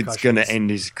say it's going to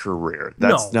end his career.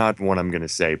 That's not what I'm going to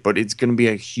say, but it's going to be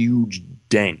a huge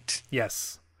dent.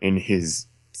 Yes. In his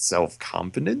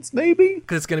self-confidence, maybe?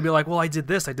 Because it's going to be like, well, I did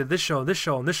this show, and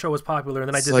this show was popular, and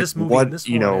then I did this movie and this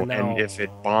one. And if it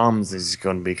bombs, it's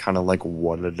going to be kind of like,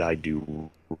 what did I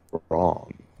do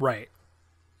wrong? Right.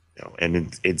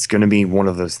 And it's going to be one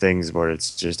of those things where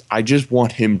it's just, I just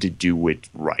want him to do it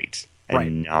right.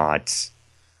 And not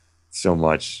so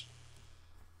much,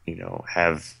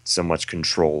 have so much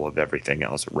control of everything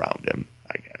else around him,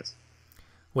 I guess.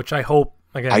 Which I hope,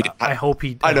 again, I hope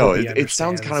he I know, it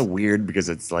sounds kind of weird because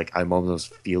it's like I'm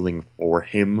almost feeling for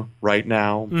him right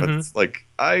now. But it's like,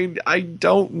 I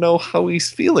don't know how he's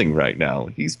feeling right now.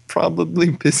 He's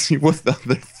probably busy with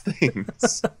other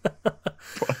things.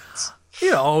 But...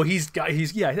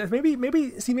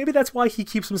 maybe that's why he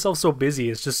keeps himself so busy.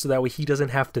 It's just so that way he doesn't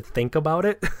have to think about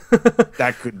it.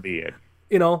 That could be it.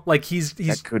 Like he's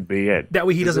that could be it. That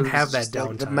way he doesn't have that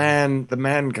downtime. Like the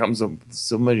man comes up with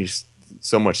so many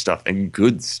so much stuff and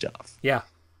good stuff. Yeah.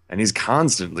 And he's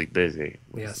constantly busy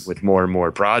with more and more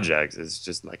projects. It's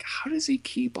just like, how does he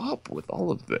keep up with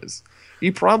all of this? He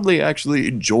probably actually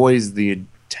enjoys the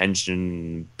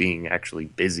attention, being actually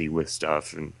busy with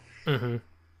stuff. And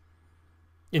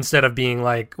instead of being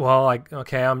like, well, like,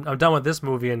 okay, I'm done with this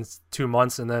movie in 2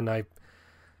 months, and then I've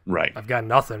got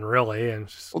nothing really. And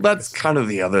just, well, that's kind of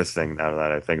the other thing now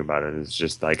that I think about it, is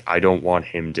just like, I don't want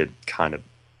him to kind of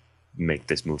make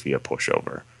this movie a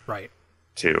pushover. Right.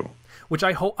 Too. Which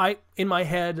I hope, in my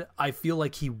head, I feel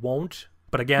like he won't.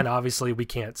 But again, obviously we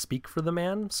can't speak for the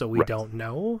man, so we don't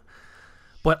know.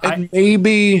 But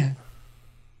maybe,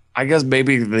 I guess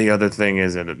maybe the other thing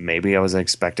is that maybe I was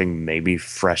expecting maybe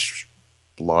fresh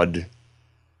blood.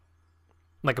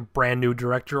 Like a brand new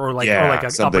director, or like an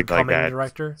up and coming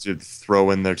director. To throw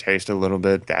in their taste a little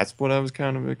bit. That's what I was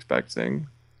kind of expecting.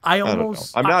 I don't know.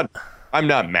 I'm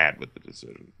not mad with the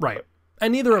decision. Right.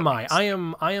 And neither am I. I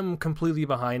am completely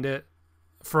behind it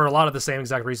for a lot of the same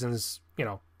exact reasons, you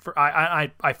know.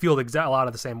 I feel a lot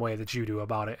of the same way that you do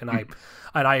about it, and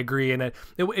I agree. And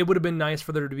it would have been nice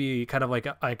for there to be kind of like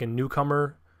a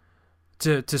newcomer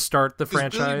to start the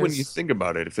franchise. Really, when you think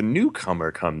about it, if a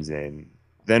newcomer comes in,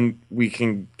 then we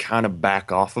can kind of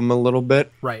back off him a little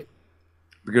bit, right?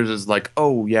 Because it's like,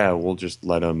 oh yeah, we'll just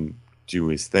let him do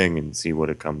his thing and see what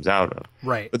it comes out of.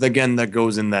 Right. But again, that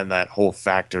goes in that whole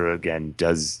factor again.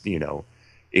 Does, you know,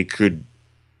 it could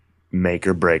make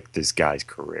or break this guy's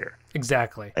career.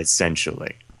 Exactly.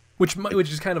 Essentially. Which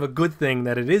is kind of a good thing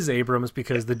that it is Abrams,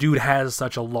 because the dude has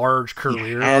such a large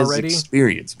career already.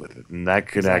 Experience with it, and that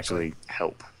could actually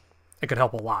help. It could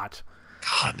help a lot.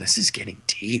 God, this is getting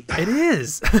deep. It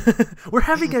is. We're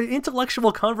having an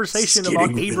intellectual conversation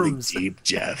about Abrams. Really deep,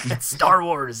 Jeff. And Star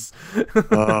Wars.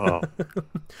 Oh.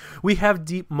 We have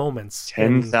deep moments.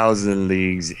 10,000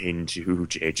 leagues into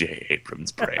J.J.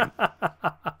 Abrams' brain.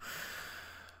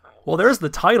 Well, there's the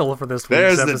title for this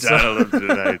week's episode. There's the title of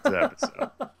tonight's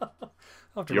episode.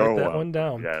 I'll have to write that one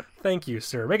down. Yeah. Thank you,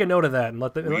 sir. Make a note of that and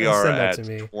let send that to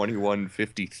me.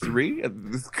 21:53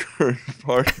 at this current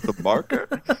part of the marker.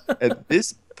 At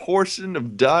this portion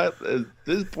of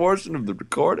the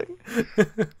recording,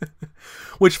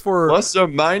 which for plus or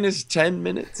minus 10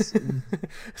 minutes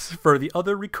for the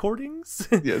other recordings.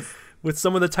 Yes. With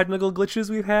some of the technical glitches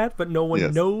we've had, but no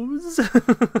one knows. God,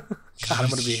 I'm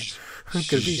gonna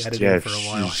be editing for a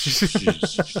while.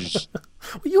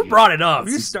 Well, you brought it up.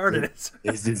 You started it.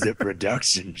 This is a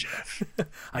production, Jeff.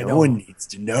 I know. No one needs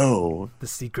to know the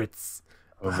secrets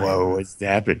of what's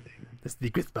happening. The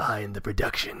secrets behind the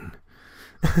production.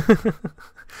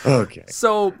 Okay.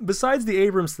 So, besides the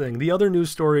Abrams thing, the other news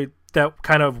story that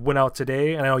kind of went out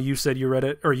today, and I know you said you read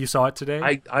it or you saw it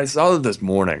today. I saw it this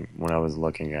morning when I was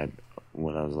looking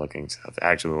stuff.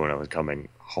 Actually, when I was coming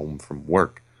home from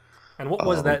work. And what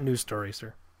was that news story,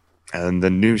 sir? And the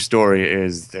news story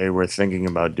is they were thinking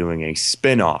about doing a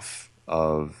spin-off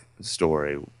of the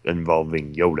story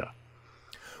involving Yoda.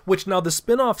 Which, now, the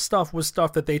spin-off stuff was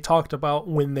stuff that they talked about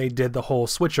when they did the whole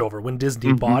switchover. When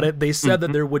Disney bought it, they said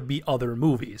that there would be other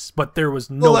movies, but there was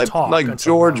no talk. Like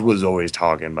George was always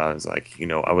talking about, it's like, you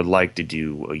know, I would like to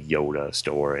do a Yoda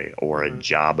story or a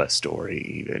Jabba story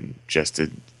even, just to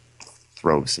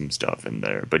throw some stuff in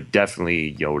there. But definitely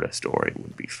a Yoda story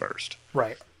would be first.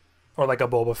 Right. Or like a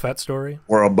Boba Fett story.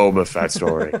 Or a Boba Fett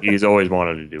story. He's always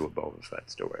wanted to do a Boba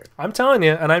Fett story. I'm telling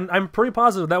you, and I'm pretty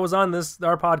positive that was on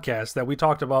our podcast that we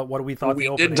talked about what we thought the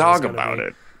opening was going to be. We did talk about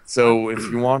it. So if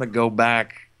you want to go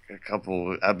back a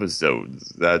couple episodes,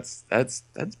 that's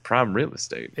prime real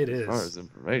estate. It is. As far as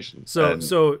information.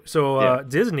 So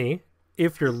Disney,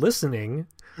 if you're listening,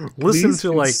 listen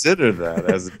to consider that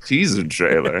as a teaser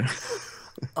trailer.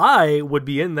 I would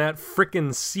be in that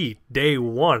frickin' seat day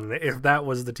one if that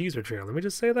was the teaser trailer. Let me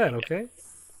just say that, okay?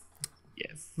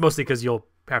 Yes. Mostly because you'll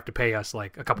have to pay us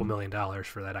like a couple $1 million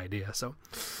for that idea, so.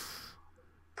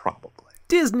 Probably.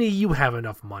 Disney, you have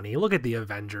enough money. Look at the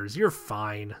Avengers. You're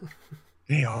fine.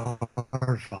 They are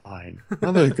fine.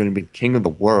 Now they're going to be king of the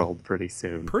world pretty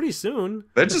soon. Pretty soon.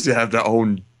 They just have to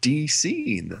own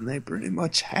DC, and then they pretty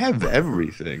much have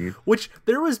everything. Which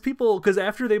there was people, because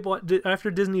after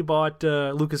Disney bought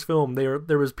Lucasfilm,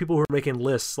 there was people who were making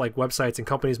lists, like websites and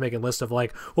companies making lists of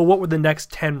like, well, what would the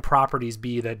next 10 properties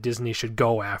be that Disney should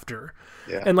go after?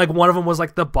 Yeah. And like one of them was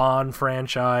like the Bond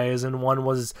franchise, and one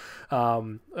was,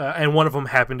 and one of them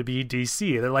happened to be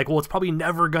DC. They're like, well, it's probably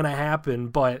never gonna happen,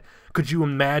 but could you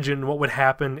imagine what would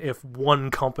happen if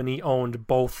one company owned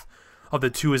both of the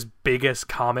two biggest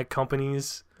comic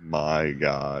companies? My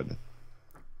God.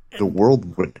 The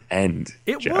world would end.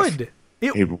 It would.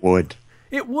 It would.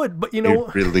 It would, but you know,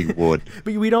 it really would.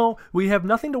 But we have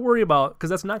nothing to worry about because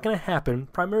that's not going to happen.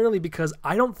 Primarily because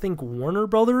I don't think Warner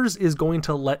Brothers is going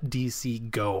to let DC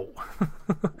go.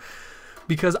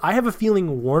 Because I have a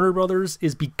feeling Warner Brothers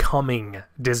is becoming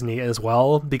Disney as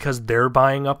well because they're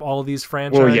buying up all these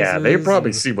franchises. Well, yeah, they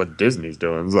probably see what Disney's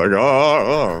doing. It's like,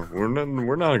 we're not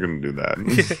going to do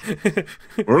that.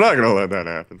 We're not going to let that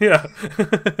happen. Yeah.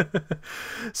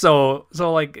 so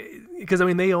like, because I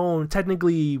mean, they own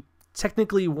technically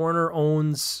Warner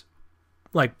owns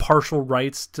like partial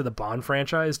rights to the Bond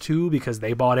franchise too because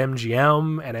they bought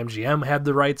MGM and MGM had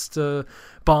the rights to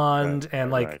Bond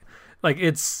Like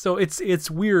it's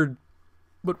weird,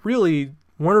 but really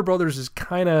Warner Brothers is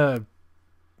kind of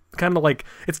like,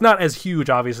 it's not as huge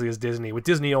obviously as Disney, with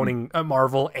Disney owning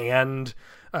Marvel and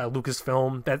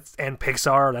Lucasfilm and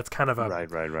Pixar. That's kind of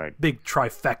a big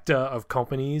trifecta of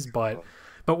companies, but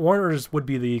Warner Brothers would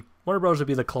be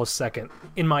the close second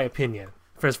in my opinion.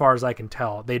 For as far as I can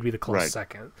tell, they'd be the close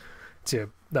second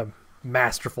to the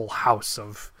masterful house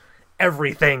of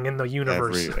everything in the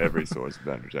universe. Every source of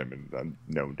entertainment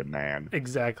known to man.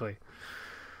 Exactly.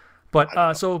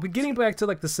 But so getting back to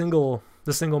like the single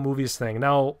movies thing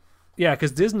now, yeah,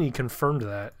 because Disney confirmed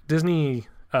that. Disney,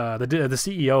 the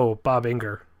CEO Bob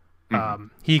Iger,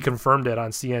 he confirmed it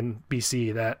on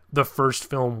CNBC that the first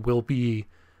film will be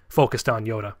focused on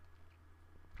Yoda,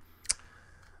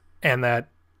 and that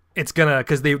it's gonna,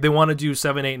 because they want to do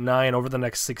 7, 8, 9 over the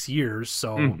next 6 years,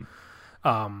 so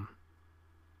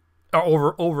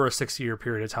over a 6-year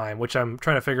period of time, which I'm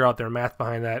trying to figure out their math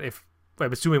behind that. If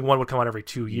I'm assuming one would come out every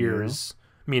 2 years,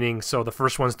 meaning so the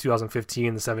first one's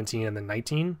 2015, the 17, and then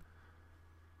 19.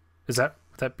 Would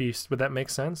that make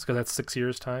sense? Because that's 6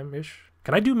 years time ish.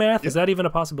 Can I do math? Yep. Is that even a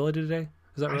possibility today?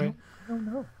 Is that right? I don't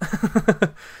know.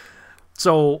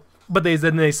 So, but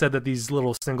they said that these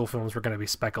little single films were going to be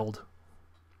speckled.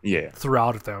 Yeah.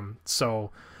 Throughout them. So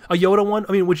a Yoda one.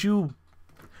 I mean, would you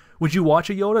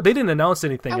watch a Yoda? They didn't announce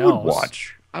anything else.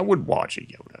 I would watch a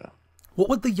Yoda. What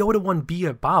would the Yoda one be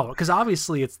about? Because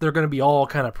obviously they're going to be all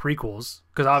kind of prequels.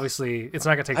 Because obviously it's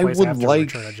not going to take place after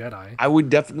Return of the Jedi. I would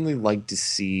definitely like to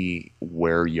see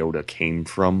where Yoda came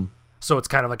from. So it's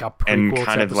kind of like a prequel and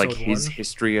kind of like his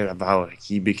history of how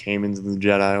he became into the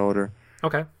Jedi Order.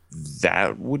 Okay.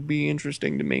 That would be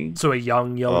interesting to me. So a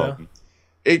young Yoda?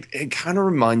 It kind of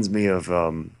reminds me of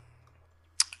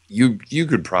you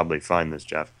could probably find this,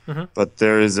 Jeff. Mm-hmm. But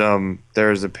there's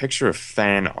a picture of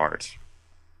fan art.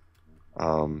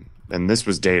 And this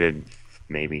was dated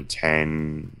maybe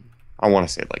 10, I want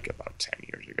to say like about 10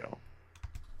 years ago.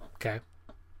 Okay.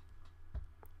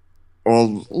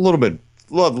 Well, a little bit,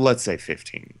 let's say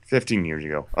 15 years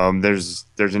ago. There's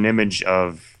an image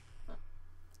of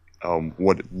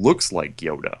what looks like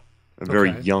Yoda, a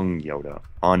very young Yoda,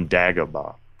 on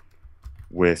Dagobah,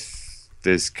 with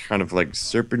this kind of like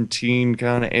serpentine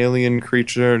kind of alien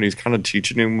creature, and he's kind of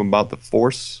teaching him about the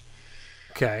Force.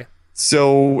 Okay.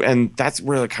 So, and that's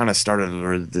where it kind of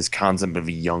started, this concept of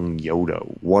a young Yoda.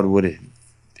 What would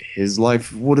his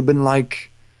life would have been like,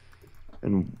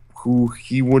 and who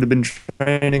he would have been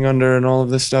training under, and all of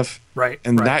this stuff. Right.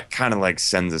 And that kind of like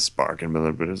sends a spark in me a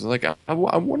little bit. It's like, I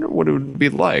wonder what it would be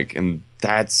like. And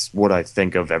that's what I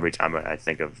think of every time I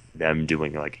think of them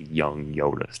doing like a young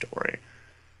Yoda story,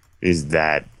 is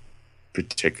that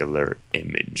particular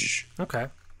image. Okay.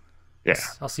 Yeah.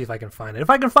 I'll see if I can find it. If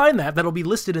I can find that, that'll be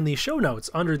listed in the show notes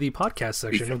under the podcast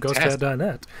section of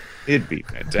ghostcat.net. It'd be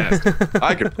fantastic.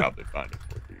 I could probably find it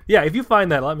for you. Yeah, if you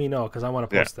find that, let me know, because I want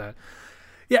to post that.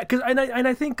 Yeah, because and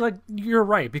I think like you're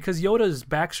right, because Yoda's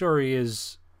backstory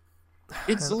is,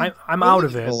 I'm out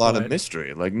of it. A lot of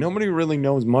mystery. Like nobody really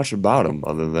knows much about him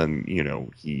other than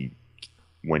he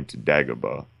went to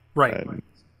Dagobah, right? And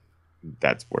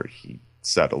that's where he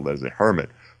settled as a hermit.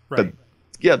 Right. But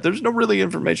yeah, there's no really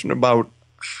information about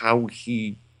how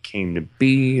he came to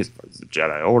be as far as the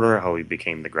Jedi Order, how he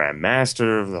became the Grand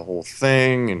Master of the whole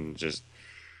thing, and just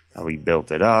how he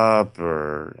built it up,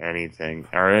 or anything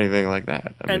like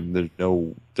that. I mean, there's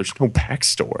no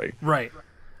backstory. Right.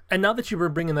 And now that you were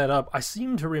bringing that up, I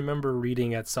seem to remember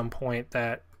reading at some point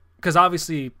that, because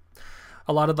obviously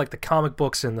a lot of like the comic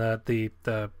books and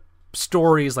the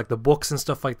stories, like the books and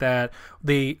stuff like that,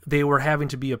 they were having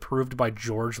to be approved by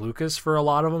George Lucas for a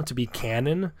lot of them to be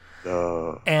canon.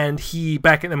 And he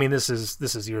this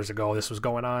is years ago this was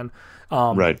going on,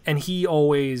 right? And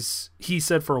he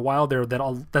said for a while there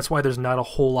that that's why there's not a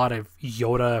whole lot of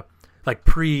Yoda, like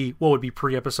pre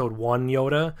episode 1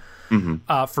 Yoda,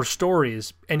 for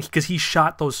stories, and because he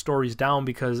shot those stories down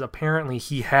because apparently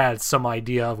he had some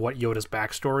idea of what Yoda's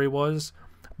backstory was,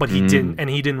 but he didn't, and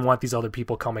he didn't want these other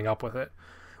people coming up with it,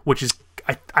 which is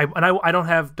I don't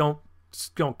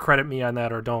don't credit me on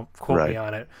that or don't quote me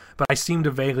on it, but I seem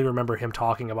to vaguely remember him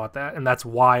talking about that, and that's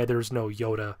why there's no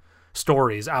Yoda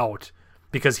stories out,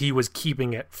 because he was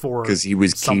keeping it for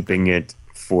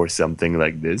something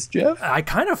like this, Jeff. I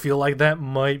kind of feel like that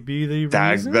might be the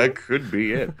reason. That could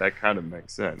be it. That kind of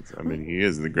makes sense. I mean, he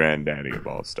is the granddaddy of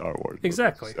all Star Wars movies,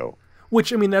 exactly. So,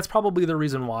 which, I mean, that's probably the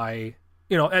reason why.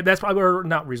 That's probably, or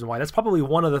not reason why. That's probably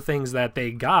one of the things that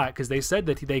they got, because they said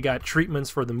that they got treatments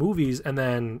for the movies and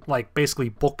then like basically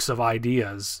books of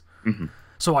ideas. Mm-hmm.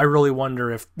 So I really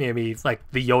wonder if maybe like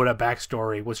the Yoda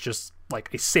backstory was just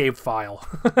like a saved file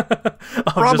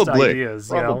of just ideas.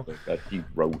 Probably that he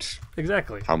wrote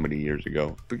exactly how many years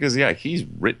ago? Because he's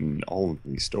written all of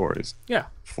these stories. Yeah,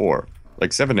 for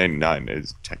like 789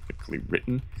 is technically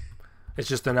written. It's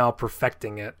just they're now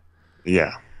perfecting it.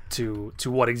 Yeah. To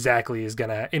what exactly is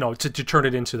gonna to turn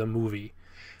it into the movie.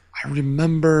 I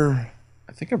remember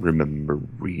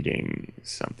reading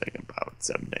something about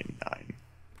 789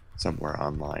 somewhere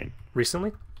online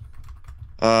recently.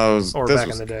 Back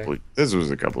in the day. This was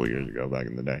a couple of years ago, back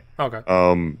in the day. Okay.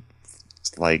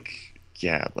 It's like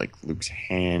Luke's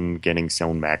hand getting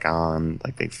sewn back on,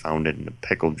 like they found it in a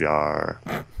pickle jar.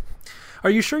 Are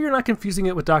you sure you're not confusing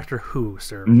it with Doctor Who,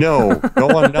 sir? No,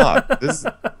 I'm not.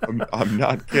 I'm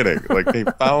not kidding. Like they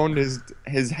found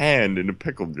his hand in a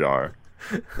pickle jar.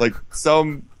 Like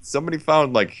somebody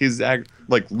found like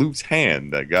Luke's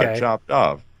hand that got chopped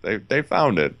off. They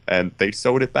found it and they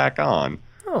sewed it back on.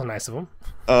 Oh, nice of them.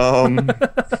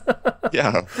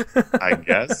 Yeah, I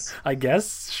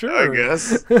guess. Sure. I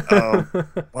guess.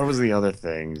 What was the other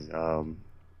thing?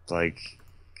 I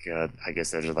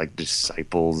guess those are like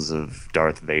disciples of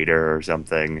Darth Vader or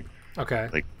something. Okay.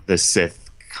 Like the Sith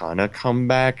kind of come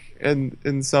back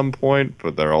in some point,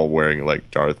 but they're all wearing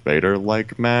like Darth Vader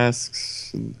like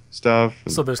masks and stuff.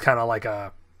 So there's kind of like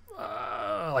a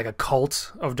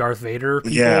cult of Darth Vader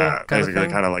people. Yeah, basically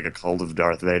kind of like a cult of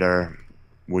Darth Vader,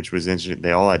 which was interesting.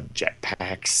 They all had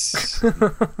jetpacks.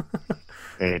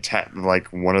 They attacked,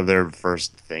 like one of their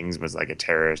first things was like a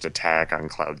terrorist attack on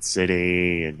Cloud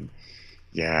City, and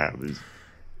yeah,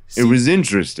 it was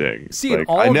interesting. Like,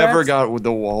 I never got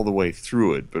all the way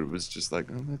through it, but it was just like,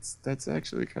 oh, that's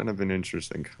actually kind of an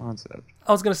interesting concept.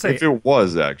 I was gonna say, if it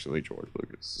was actually George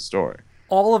Lucas' story,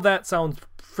 all of that sounds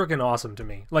freaking awesome to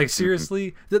me. Like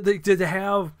seriously, did they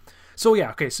have? So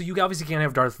yeah, okay. So you obviously can't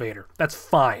have Darth Vader. That's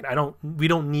fine. We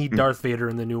don't need Darth Vader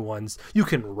in the new ones. You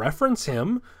can reference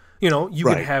him. You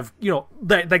can have,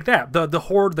 the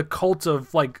horde, the cult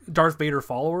of like Darth Vader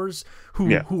followers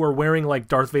who are wearing like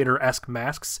Darth Vader-esque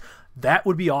masks. That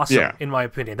would be awesome, in my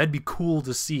opinion. That'd be cool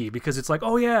to see, because it's like,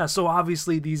 oh yeah, so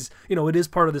obviously these, it is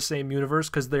part of the same universe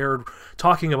because they're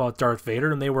talking about Darth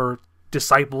Vader and they were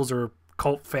disciples or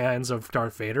cult fans of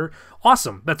Darth Vader.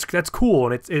 Awesome. That's cool.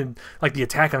 And it's in like the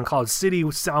attack on Cloud City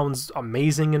sounds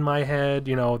amazing in my head.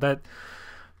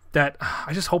 That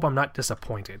I just hope I'm not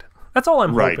disappointed. That's all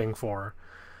I'm hoping for.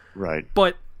 Right.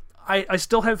 But I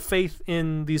still have faith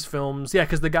in these films. Yeah,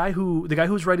 because the guy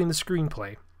who's writing the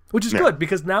screenplay, which is good,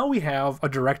 because now we have a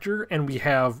director and we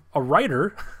have a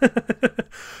writer.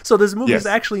 So this movie is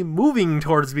actually moving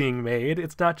towards being made.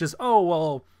 It's not just, oh,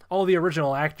 well, all the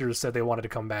original actors said they wanted to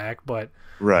come back, but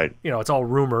it's all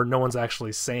rumor. No one's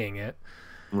actually saying it.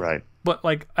 Right. But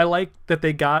like, I like that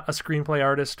they got a screenplay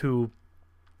artist who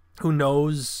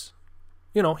knows.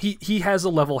 He has a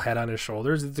level head on his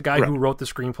shoulders. It's the guy who wrote the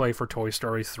screenplay for Toy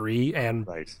Story 3 and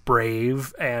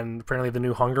Brave and apparently the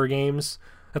new Hunger Games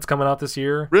that's coming out this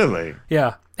year. Really?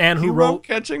 Yeah. And who wrote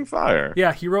Catching Fire.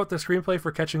 Yeah, he wrote the screenplay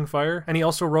for Catching Fire, and he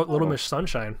also wrote Little Miss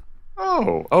Sunshine.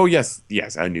 Oh, yes,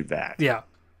 I knew that. Yeah.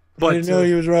 But I didn't know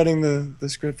he was writing the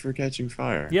script for Catching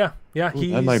Fire. Yeah.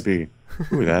 Ooh, that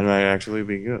might actually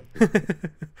be good.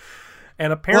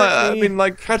 And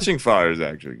apparently, Catching Fire is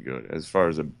actually good as far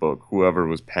as a book. Whoever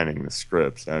was penning the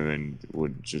scripts,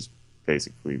 would just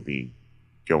basically be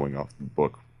going off the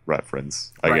book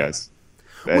reference, I guess.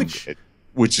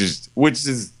 Which is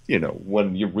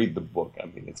when you read the book,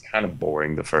 it's kind of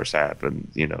boring the first half,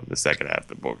 and the second half of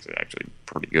the book is actually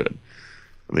pretty good.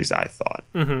 At least I thought.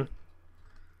 Mm-hmm.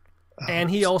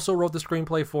 And he also wrote the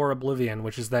screenplay for Oblivion,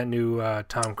 which is that new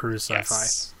Tom Cruise sci-fi.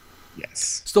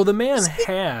 Yes. So the man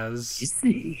has...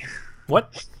 Busy.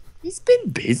 What? He's been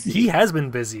busy. He has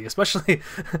been busy, especially...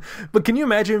 But can you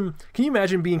imagine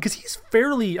being... Because he's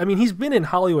fairly... he's been in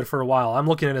Hollywood for a while. I'm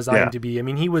looking at his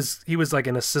IMDb. He was like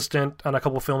an assistant on a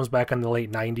couple films back in the late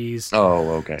 90s.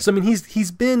 Oh, okay. So,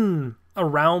 he's been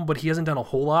around, but he hasn't done a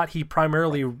whole lot. He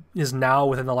primarily is now,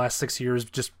 within the last 6 years,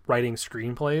 just writing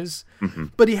screenplays. Mm-hmm.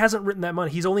 But he hasn't written that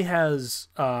much. He only has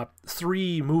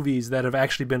 3 movies that have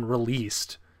actually been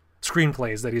released.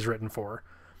 Screenplays that he's written for,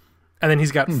 And then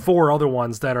he's got 4 other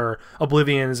ones that are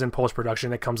Oblivion is in post-production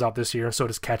that comes out this year, and so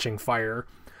does Catching Fire.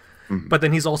 But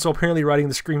then he's also apparently writing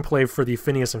the screenplay for the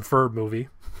Phineas and Ferb movie.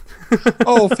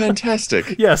 Oh,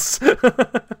 fantastic. Yes.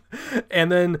 And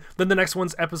then the next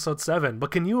one's episode 7.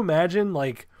 But can you imagine,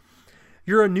 like,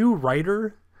 you're a new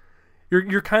writer,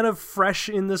 you're kind of fresh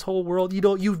in this whole world.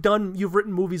 You've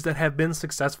written movies that have been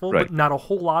successful, but not a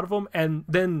whole lot of them, and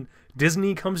then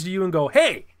Disney comes to you and go,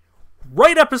 "Hey,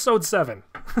 write episode 7."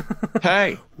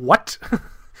 Hey. What?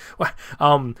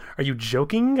 Are you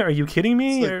joking? Are you kidding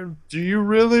me? Like, do you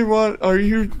really want...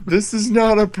 This is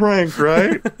not a prank,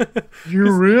 right?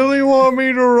 You really want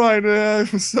me to write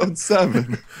episode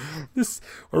 7?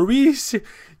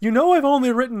 I've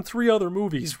only written 3 other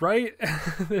movies, right?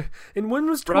 And when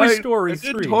was Toy Story 3?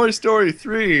 I did Toy Story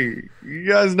 3. You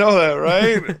guys know that,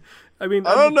 right? I mean...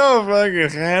 I don't know if I can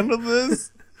handle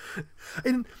this.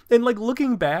 And like,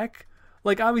 looking back...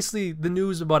 Like, obviously, the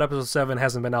news about episode 7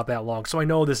 hasn't been out that long, so I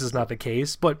know this is not the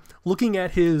case, but looking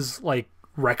at his, like,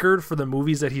 record for the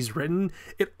movies that he's written,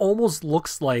 it almost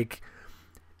looks like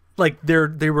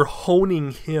they were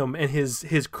honing him and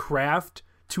his craft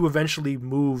to eventually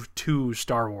move to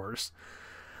Star Wars.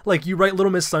 Like, you write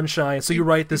Little Miss Sunshine, so you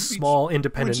write this small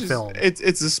independent film.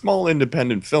 It's a small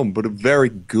independent film, but a very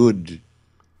good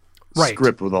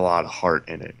script with a lot of heart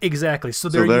in it. Exactly. So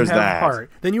there you have heart.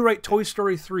 Then you write Toy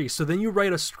Story 3. So then you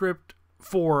write a script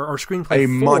or screenplay for... A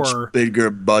much bigger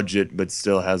budget, but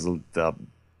still has the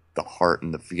heart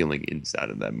and the feeling inside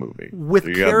of that movie. With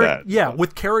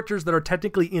with characters that are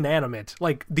technically inanimate.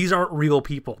 Like, these aren't real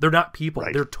people. They're not people.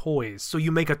 Right. They're toys. So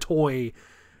you make a toy...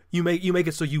 You make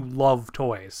it so you love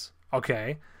toys.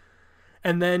 Okay?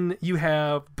 And then you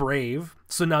have Brave.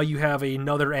 So now you have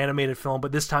another animated film,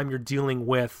 but this time you're dealing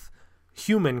with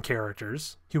humanoid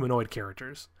characters.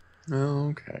 Oh,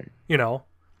 okay. You know,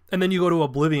 and then you go to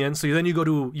Oblivion. So then you go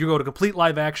to complete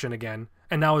live action again,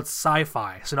 and now it's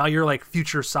sci-fi. So now you're like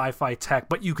future sci-fi tech,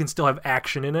 but you can still have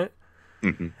action in it.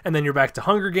 Mm-hmm. And then you're back to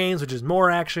Hunger Games, which is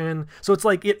more action. So it's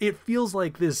like it feels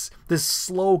like this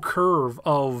slow curve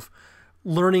of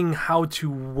learning how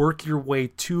to work your way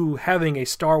to having a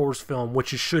Star Wars film,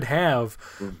 which you should have.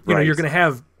 You know, you're going to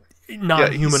have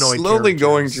non-humanoid slowly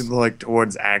characters. going to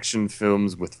towards action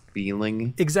films with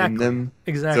feeling in them.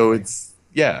 Exactly. So it's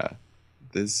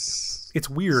it's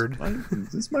weird.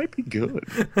 This might be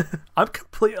good.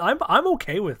 I'm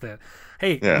okay with it.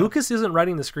 Hey, Lucas isn't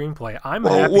writing the scrapplay. I'm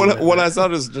happy when I saw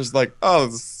this, just like, oh,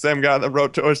 it's the same guy that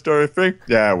wrote Toy Story 3.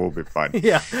 Yeah, we'll be fine.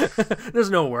 Yeah, there's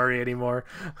no worry anymore.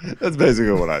 That's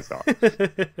basically what I saw.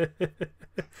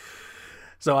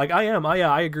 So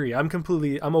I agree.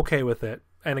 I'm okay with it.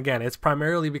 And again, it's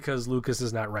primarily because Lucas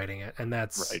is not writing it, and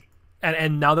that's right.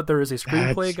 And now that there is a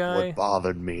screenplay guy, what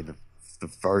bothered me the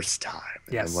first time.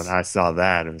 Yes. And when I saw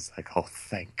that, it was like, oh,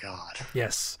 thank God.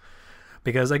 Yes,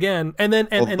 because again,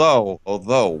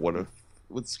 although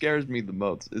what scares me the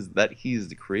most is that he's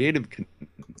the creative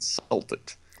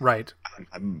consultant. Right.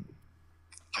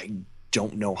 I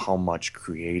don't know how much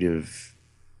creative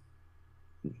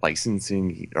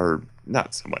licensing, or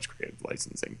not so much creative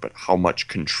licensing, but how much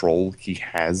control he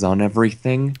has on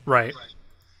everything. Right.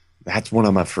 That's what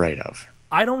I'm afraid of.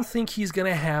 I don't think he's going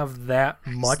to have that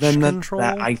much control.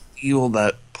 I feel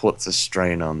that puts a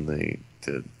strain on the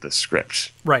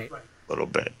script. Right. A little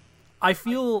bit. I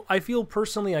feel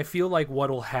personally, like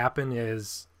what'll happen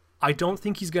is I don't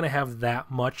think he's going to have that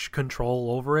much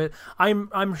control over it.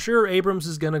 I'm sure Abrams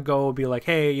is going to go be like,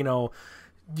 hey, you know,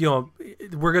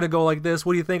 we're gonna go like this.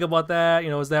 What do you think about that? You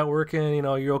know, is that working? You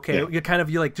know, you're okay. Yeah. You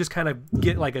just kind of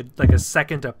get like a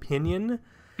second opinion.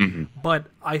 Mm-hmm. But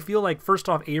I feel like first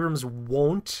off, Abrams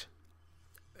won't.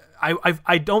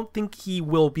 I don't think he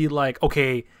will be like,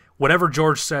 okay, whatever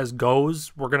George says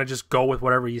goes. We're gonna just go with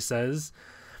whatever he says,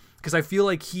 because I feel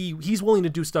like he's willing to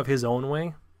do stuff his own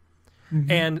way.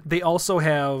 Mm-hmm. And they also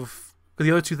have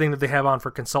the other two things that they have on for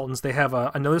consultants. They have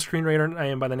another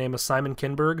screenwriter by the name of Simon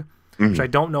Kinberg. Mm-hmm. Which I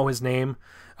don't know his name.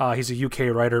 He's a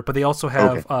UK writer, but they also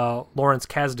have Lawrence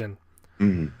Kasdan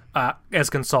as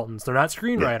consultants. They're not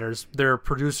screenwriters; they're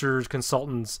producers,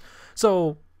 consultants.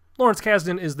 So Lawrence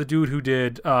Kasdan is the dude who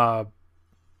did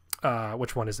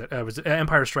which one is it? It was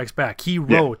Empire Strikes Back. He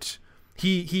wrote,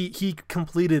 he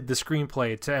completed the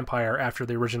screenplay to Empire after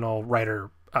the original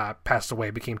writer passed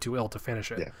away, became too ill to finish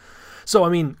it. Yeah. So I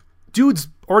mean, dude's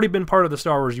already been part of the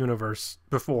Star Wars universe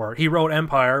before. He wrote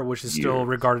Empire, which is still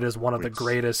regarded as one of the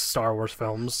greatest Star Wars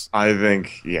films. I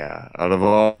think, out of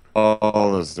all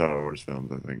the Star Wars films,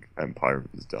 I think Empire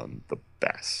has done the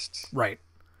best. Right.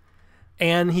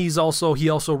 And he also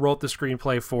wrote the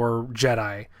screenplay for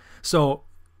Jedi. So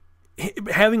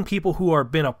having people who are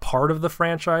been a part of the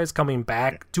franchise coming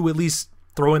back to at least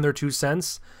throw in their 2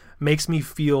 cents makes me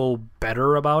feel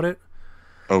better about it.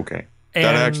 Okay.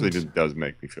 That actually does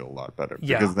make me feel a lot better.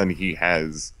 Yeah. Because then he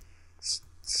has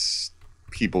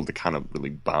people to kind of really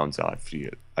bounce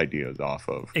ideas off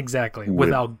of. Exactly.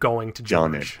 Without going to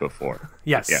done George. it before.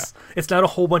 Yes. Yeah. It's not a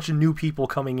whole bunch of new people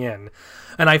coming in.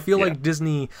 And I feel like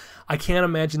Disney, I can't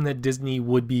imagine that Disney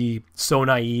would be so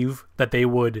naive that they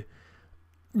would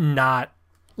not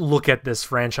look at this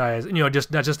franchise and,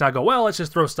 just not go, well, let's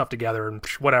just throw stuff together and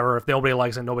whatever. If nobody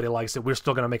likes it, nobody likes it. We're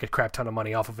still going to make a crap ton of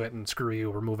money off of it and screw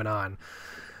you. We're moving on.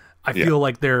 I feel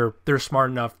like they're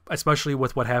smart enough, especially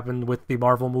with what happened with the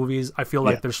Marvel movies. I feel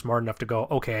like they're smart enough to go,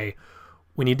 okay,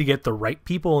 we need to get the right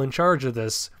people in charge of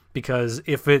this, because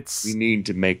if we need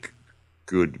to make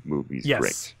good movies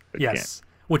great again. Yes.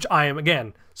 Which I am,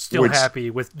 again, still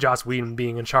happy with Joss Whedon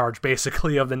being in charge,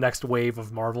 basically, of the next wave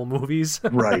of Marvel movies.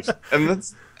 Right. And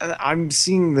I'm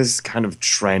seeing this kind of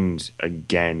trend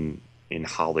again in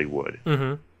Hollywood.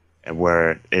 Mm-hmm. And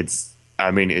where it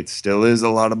still is a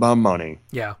lot about money.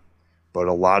 Yeah. But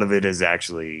a lot of it is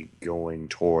actually going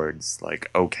towards,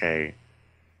 like, okay,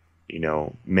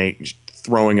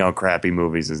 throwing out crappy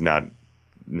movies is not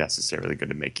necessarily going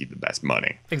to make you the best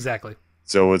money. Exactly.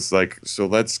 So it's like, so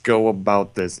let's go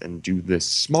about this and do this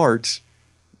smart,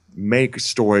 make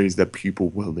stories that people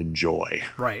will enjoy.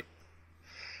 Right.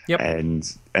 Yep. And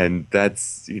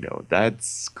that's,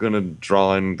 that's going to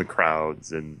draw in the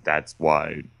crowds, and that's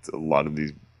why a lot of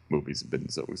these movies have been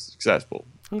so successful.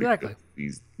 Exactly.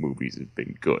 These movies have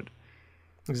been good.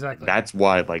 Exactly. That's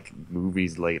why, like,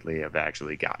 movies lately have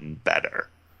actually gotten better.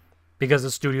 Because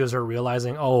the studios are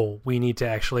realizing, we need to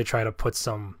actually try to put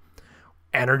some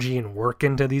energy and work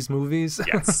into these movies.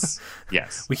 Yes.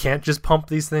 Yes. We can't just pump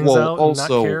these things out and not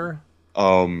care.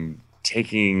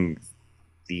 Taking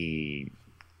the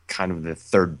kind of the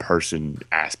third person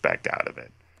aspect out of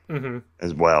it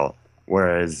as well.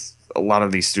 Whereas a lot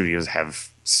of these studios have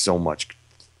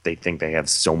they think they have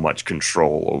so much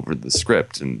control over the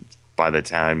script, and by the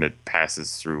time it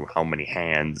passes through how many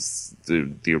hands,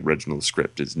 the original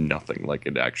script is nothing like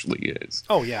it actually is.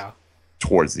 Oh yeah.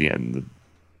 Towards the end of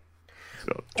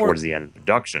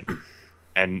production.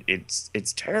 And it's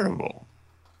terrible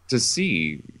to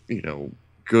see,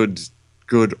 good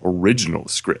original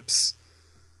scripts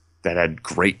that had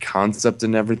great concept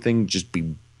and everything just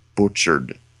be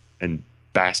butchered and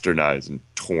bastardized and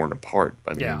torn apart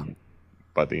by the end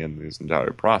of this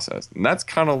entire process. And that's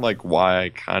kind of like why I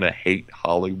kind of hate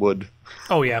Hollywood.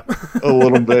 Oh yeah. A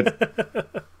little bit.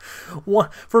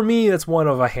 For me, that's one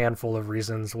of a handful of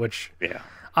reasons, which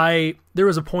there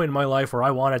was a point in my life where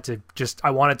I wanted to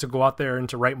go out there and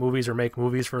to write movies or make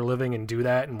movies for a living and do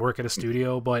that and work at a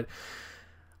studio, but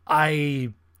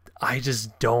I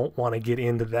just don't want to get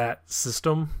into that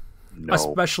system. No.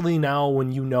 Especially now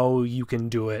when you can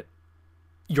do it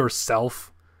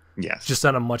yourself. Yes. Just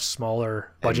on a much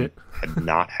smaller budget. And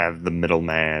not have the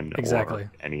middleman exactly.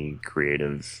 or any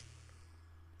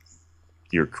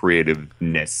your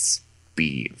creativeness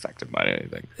be affected by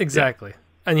anything. Exactly.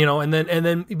 Yeah.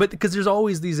 And but because there's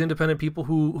always these independent people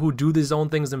who do these own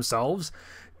things themselves,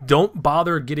 don't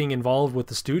bother getting involved with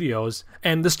the studios,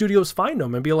 and the studios find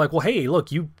them and be like, well, hey, look,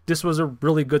 this was a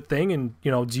really good thing, and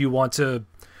do you want to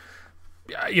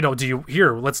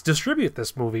let's distribute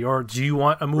this movie, or do you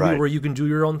want a movie where you can do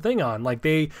your own thing on? Like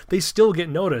they still get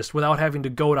noticed without having to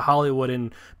go to Hollywood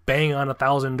and bang on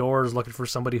 1,000 doors looking for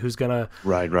somebody who's gonna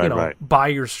buy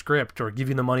your script or give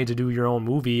you the money to do your own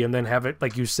movie, and then have it,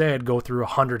 like you said, go through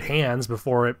 100 hands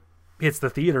before it hits the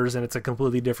theaters and it's a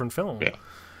completely different film. Yeah.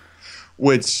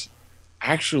 Which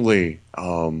actually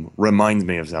reminds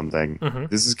me of something. Mm-hmm.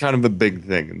 This is kind of a big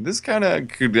thing, and this kind of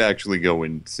could actually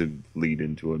lead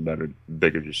into a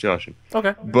bigger discussion.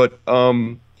 Okay. But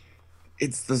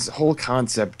it's this whole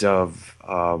concept of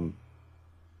I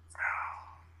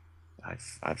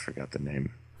forgot the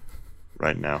name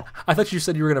right now. I thought you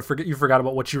said you were gonna forget. You forgot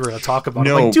about what you were gonna talk about.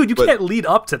 No, I'm like, dude, you can't lead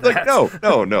up to that. Like,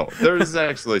 no. There's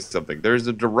actually something. There's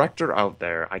a director out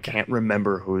there. I can't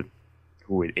remember who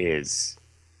it is,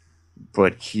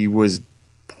 but he was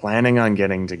planning on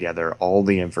getting together all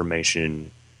the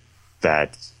information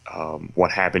that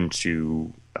what happened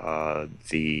to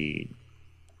the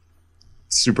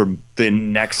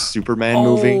next Superman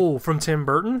movie. Oh, from Tim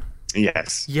Burton?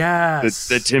 Yes. Yes.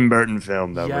 The Tim Burton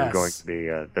film that was going to be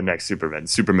the next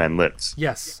Superman Lives.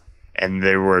 Yes. And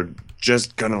they were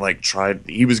just gonna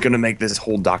he was gonna make this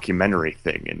whole documentary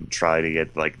thing and try to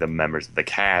get the members of the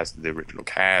original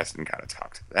cast, and kind of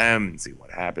talk to them and see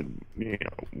what happened,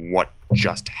 what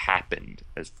just happened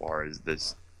as far as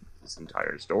this this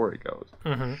entire story goes.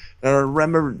 Mm-hmm. And I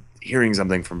remember hearing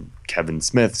something from Kevin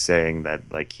Smith saying that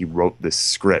like he wrote this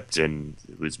script and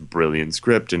it was a brilliant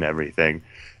script and everything,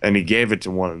 and he gave it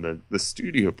to one of the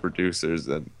studio producers,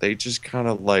 and they just kind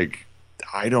of like,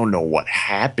 I don't know what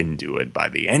happened to it by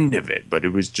the end of it, but it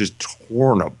was just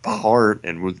torn apart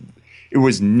and it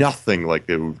was nothing like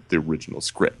the original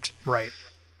script. Right.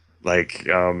 Like,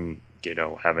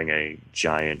 having a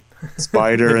giant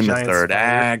spider in the third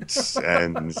act,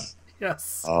 and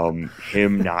yes,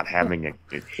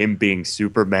 him being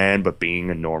Superman but being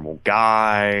a normal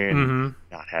guy, and mm-hmm.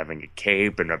 not having a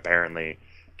cape, and apparently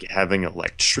having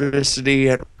electricity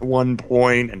at one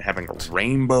point, and having a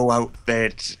rainbow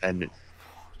outfit, and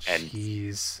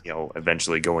jeez.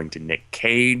 Eventually going to Nick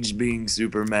Cage being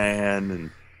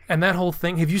Superman, and that whole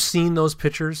thing. Have you seen those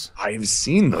pictures? I've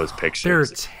seen those pictures.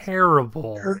 They're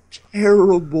terrible. They're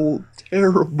terrible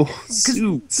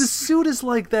suits. The suit is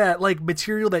like that, like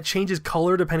material that changes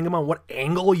color depending on what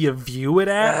angle you view it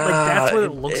at. Like that's what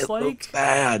it looks like. Looks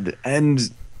bad. And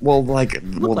like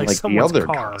the other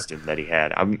costume that he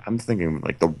had. I'm thinking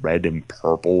like the red and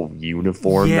purple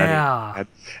uniform that he had.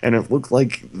 And it looked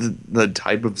like the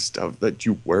type of stuff that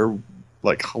you wear,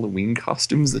 like Halloween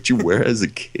costumes that you wear as a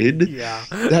kid. Yeah.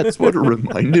 That's what it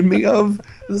reminded me of.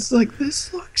 It's like,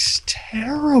 this looks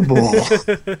terrible.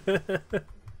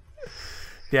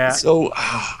 Yeah. So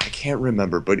I can't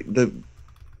remember, but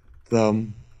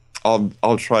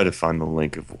I'll try to find the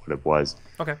link of what it was.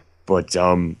 Okay. But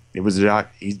it was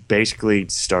he's basically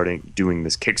doing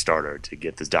this Kickstarter to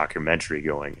get this documentary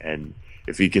going, and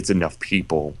if he gets enough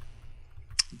people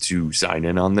to sign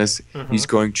in on this, mm-hmm. he's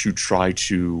going to try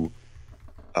to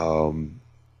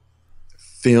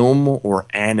film or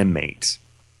animate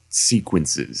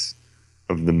sequences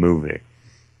of the movie.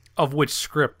 Of which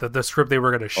script? The script they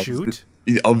were going to shoot?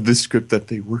 Of the script that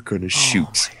they were going to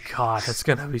shoot. Oh my god, that's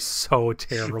going to be so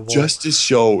terrible. Just to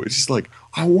show, it's just like,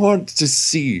 I want to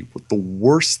see what the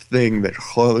worst thing that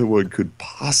Hollywood could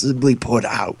possibly put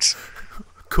out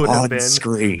on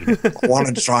screen. I want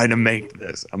to try to make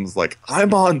this. I was like,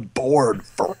 I'm on board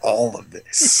for all of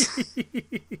this.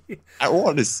 I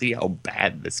want to see how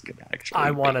bad this could actually be.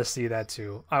 I want to see that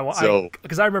too.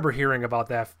 Because I remember hearing about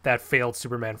that failed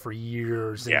Superman for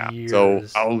years and years. So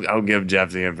I'll give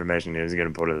Jeff the information. He's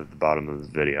going to put it at the bottom of this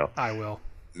video. I will.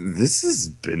 This has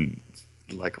been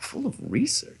like full of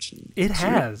research. It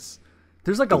has.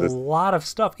 There's like a lot of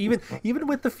stuff. Even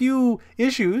with the few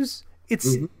issues,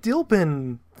 it's mm-hmm. still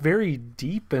been very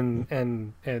deep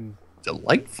and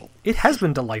delightful. It has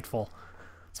been delightful.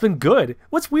 It's been good.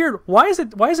 What's weird? Why is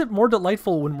it more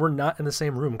delightful when we're not in the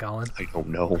same room, Colin? I don't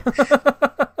know.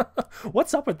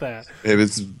 What's up with that?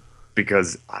 It's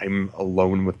because I'm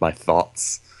alone with my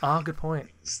thoughts. Ah, good point.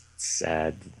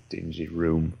 Sad, dingy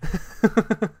room.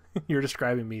 You're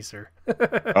describing me, sir.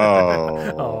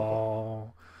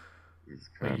 Oh.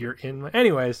 You're in my...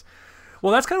 Anyways,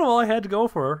 well, that's kind of all I had to go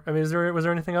for. I mean, was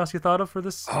there anything else you thought of for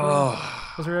this?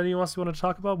 Was there anything else you wanted to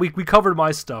talk about? We covered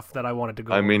my stuff that I wanted to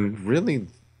go over. I mean, really...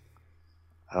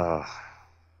 I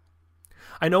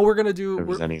know we're going to do... If there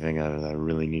was anything that I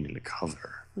really needed to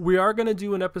cover. We are going to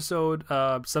do an episode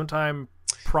sometime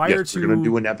prior to... We're going to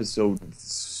do an episode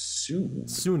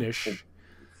soonish.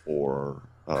 For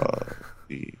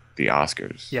the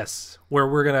Oscars. Yes, where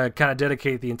we're going to kind of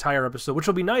dedicate the entire episode, which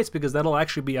will be nice because that'll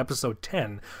actually be episode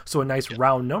 10. So a nice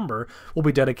round number will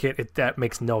be dedicated. That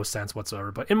makes no sense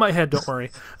whatsoever, but in my head, don't worry.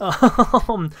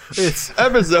 It's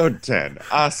episode 10,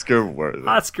 Oscar worthy.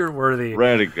 Oscar worthy.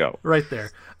 Ready to go. Right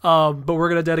there. But we're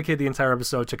going to dedicate the entire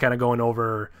episode to kind of going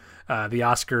over the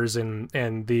Oscars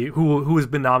and the who has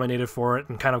been nominated for it,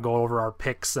 and kind of go over our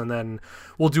picks, and then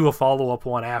we'll do a follow-up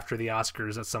one after the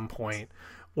Oscars at some point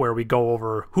where we go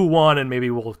over who won, and maybe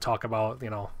we'll talk about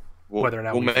whether or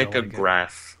not we'll make a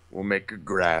graph. We'll make a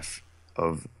graph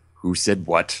of who said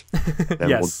what. Then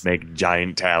we'll make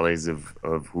giant tallies of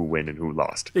who win and who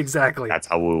lost. Exactly. That's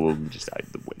how we will decide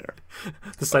the winner.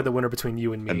 Decide the winner between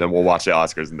you and me. And then we'll watch the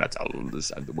Oscars, and that's how we'll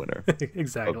decide the winner.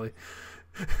 Exactly.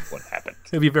 What happened?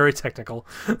 It'll be very technical.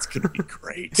 It's going to be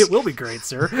great. It will be great,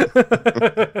 sir.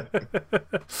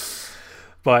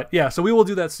 But yeah, so we will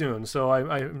do that soon. So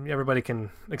everybody can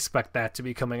expect that to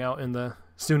be coming out in the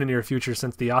soon and near future,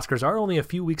 since the Oscars are only a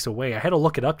few weeks away. I had to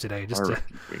look it up today. A few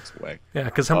weeks away. Yeah,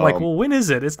 because I'm like, well, when is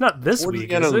it? It's not this week,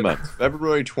 the end of the month.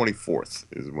 February 24th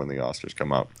is when the Oscars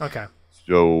come out. Okay.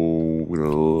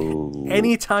 So...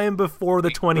 anytime before the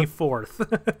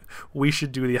 24th, we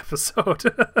should do the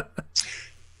episode.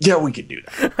 Yeah, we can do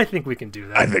that. I think we can do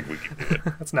that. I think we can do it.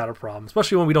 That's not a problem,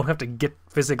 especially when we don't have to get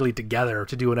physically together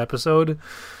to do an episode.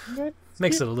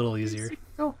 Makes it a little easier.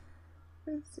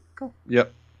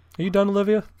 Yep. Are you done,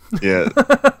 Olivia? Yeah.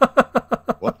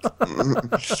 What?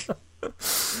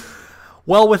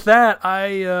 Well, with that,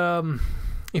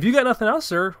 if you got nothing else,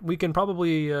 sir, we can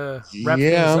probably wrap things up.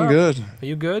 Yeah, I'm good. Are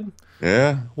you good?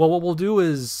 Yeah. Well, what we'll do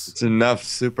is... It's enough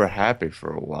super happy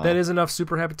for a while. That is enough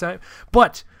super happy time.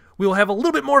 But we will have a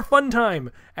little bit more fun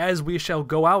time as we shall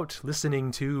go out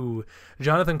listening to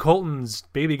Jonathan Coulton's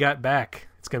Baby Got Back.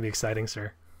 It's going to be exciting,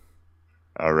 sir.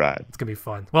 All right. It's going to be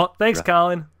fun. Well, thanks,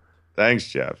 Colin. Thanks,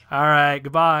 Jeff. All right.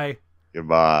 Goodbye.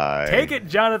 Goodbye. Take it,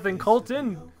 Jonathan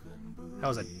Coulton. That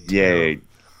was a Yeah.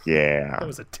 That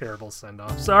was a terrible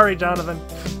send-off. Sorry, Jonathan.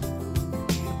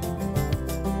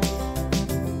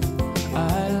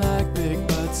 I like big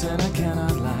butts and I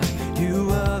cannot lie. You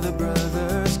other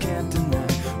brothers can't deny.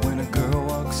 When a girl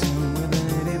walks in with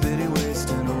an itty-bitty waist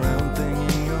and a round thing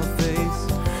in your face,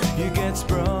 you get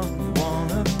sprung, you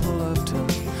wanna pull up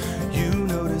tough. You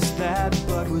notice that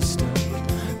butt was stuffed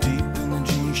deep in the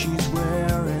jeans she's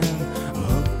wearing. I'm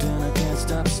hooked and I can't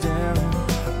stop staring.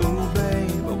 Ooh,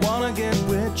 babe, I wanna get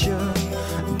with ya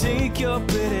and take your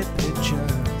pretty picture.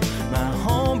 My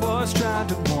homeboys tried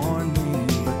to warn me,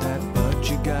 but that butt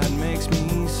you got makes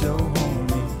me so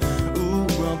horny. Ooh,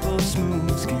 rumple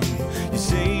smooth skin. You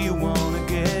say you wanna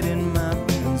get in my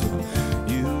Benz. Well,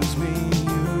 use me,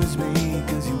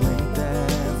 cause you ain't the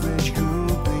average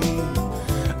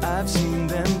groupie. I've seen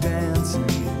them dancing,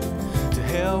 to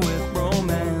hell with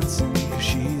romancing, cause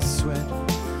she's sweat,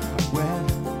 wet,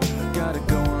 got it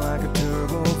going like a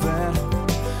turbo vet.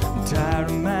 I'm tired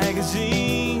of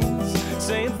magazines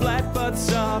saying flat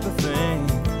butts are the thing.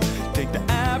 Take the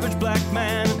average black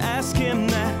man and ask him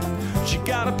that. She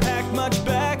gotta pack much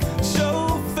back.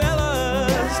 So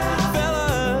fellas,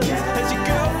 has your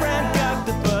girlfriend got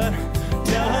the butt?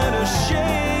 Tell her to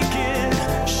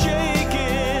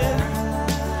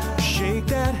shake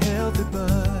that healthy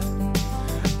butt.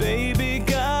 Baby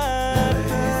got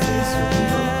back.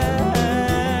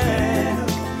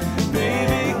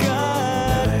 Baby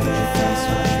got back.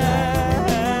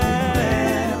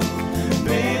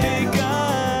 Baby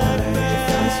got back.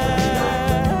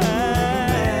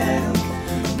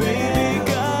 Baby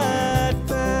got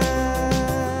back.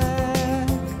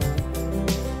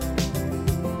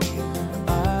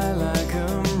 I like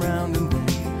 'em round and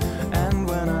big, and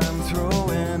when I'm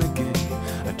throwing a gig,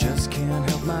 I just can't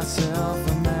help myself.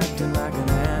 I'm acting like an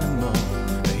animal.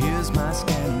 Here's my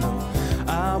scandal.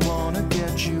 I wanna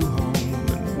get you home.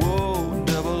 And whoa,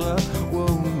 double up, whoa.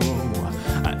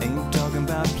 I ain't talking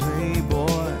about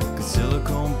Playboy, cause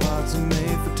silicone parts are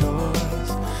made for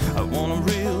toys. I want 'em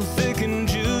real thick and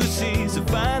juicy, so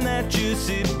find that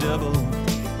juicy double.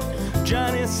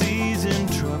 Johnny C's in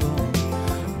trouble,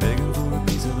 begging for a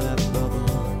piece of that bubble.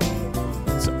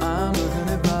 So I'm looking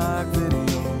at black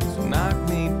videos,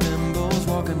 knock-knee bimbos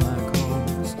walking like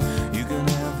hoes. You can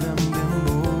have them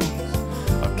bimbos,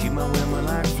 I'll keep my women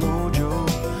like Flojo.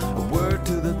 A word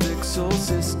to the thick soul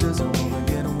sisters, I wanna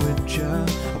get with ya.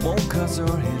 I won't cuss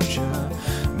or hit ya,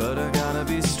 but I gotta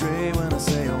be straight when I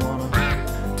say I wanna.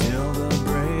 Till the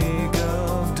break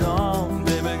of dawn,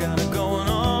 baby, got it going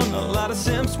on. A lot of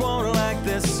simps won't like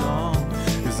this song,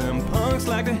 cause them punks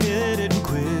like to hit it and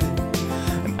quit,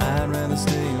 and I'd rather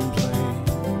stay and play.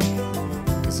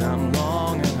 Cause I'm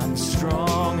long and I'm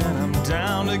strong and I'm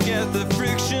down to get the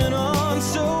friction on.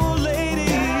 So ladies,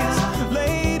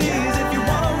 if you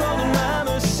wanna roll in my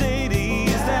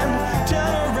Mercedes, then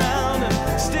turn around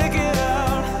and stick it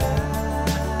out.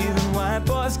 Even white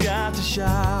boys got to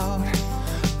shout.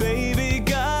 Baby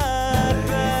got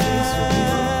back.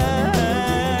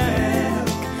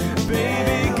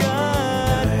 Baby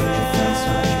got back.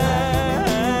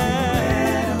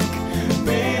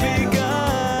 Baby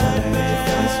got back.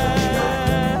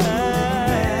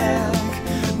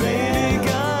 Baby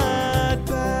got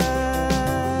back.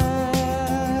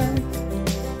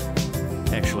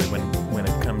 Actually, when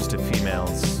it comes to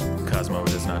females, Cosmo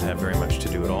does not have very much to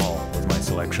do at all with my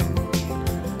selection.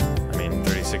 I mean,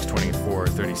 36, 24,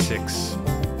 36,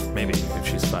 maybe if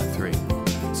she's 5'3".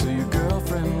 So your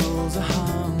girlfriend rolls a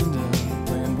Honda,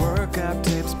 playing workout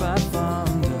tapes by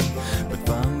Fonda, but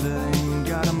Fonda ain't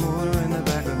got a motor in the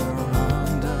back of her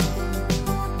Honda.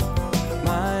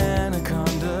 My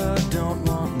anaconda don't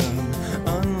want none,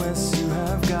 unless you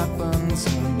have got buns,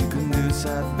 son. You can do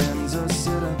side bends or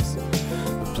sit-ups,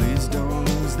 but please don't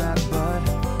lose that butt.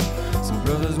 Some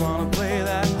brothers wanna play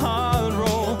that hard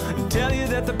role and tell you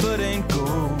that the butt ain't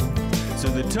gold. So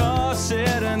they toss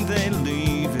it and they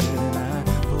leave it, and I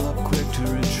pull up quick to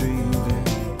retrieve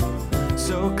it.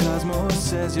 So Cosmo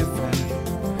says you're fat.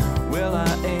 Well, I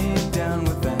ain't down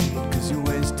with that, cause your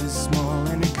waist is small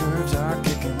and your curves are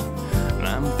kicking. And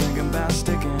I'm thinking about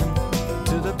sticking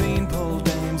to the beanpole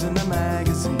dames and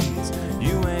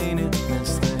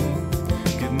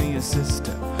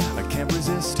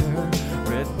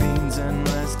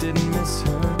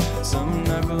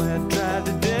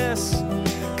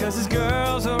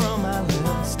girls are on my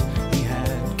list. He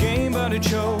had game, but he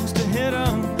chose to hit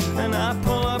 'em, and I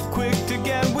pull up quick to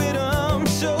get with 'em.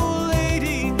 So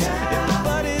lady, if the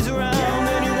buddy's around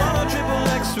and you want a triple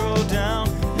X roll down,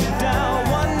 dial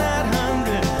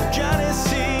 1-900 Johnny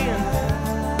C and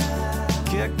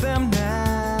kick them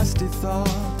nasty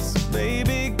thoughts.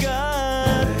 Baby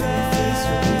got back.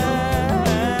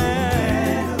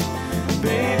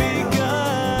 Baby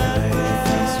got back.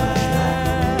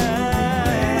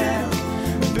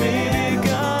 Baby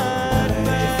got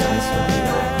back.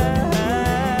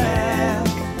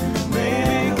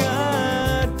 Baby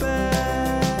got back.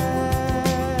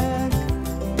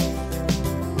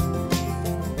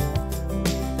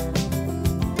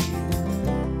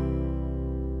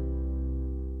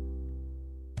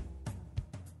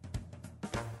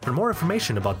 For more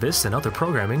information about this and other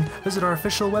programming, visit our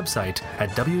official website at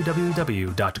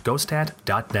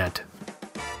www.ghostat.net.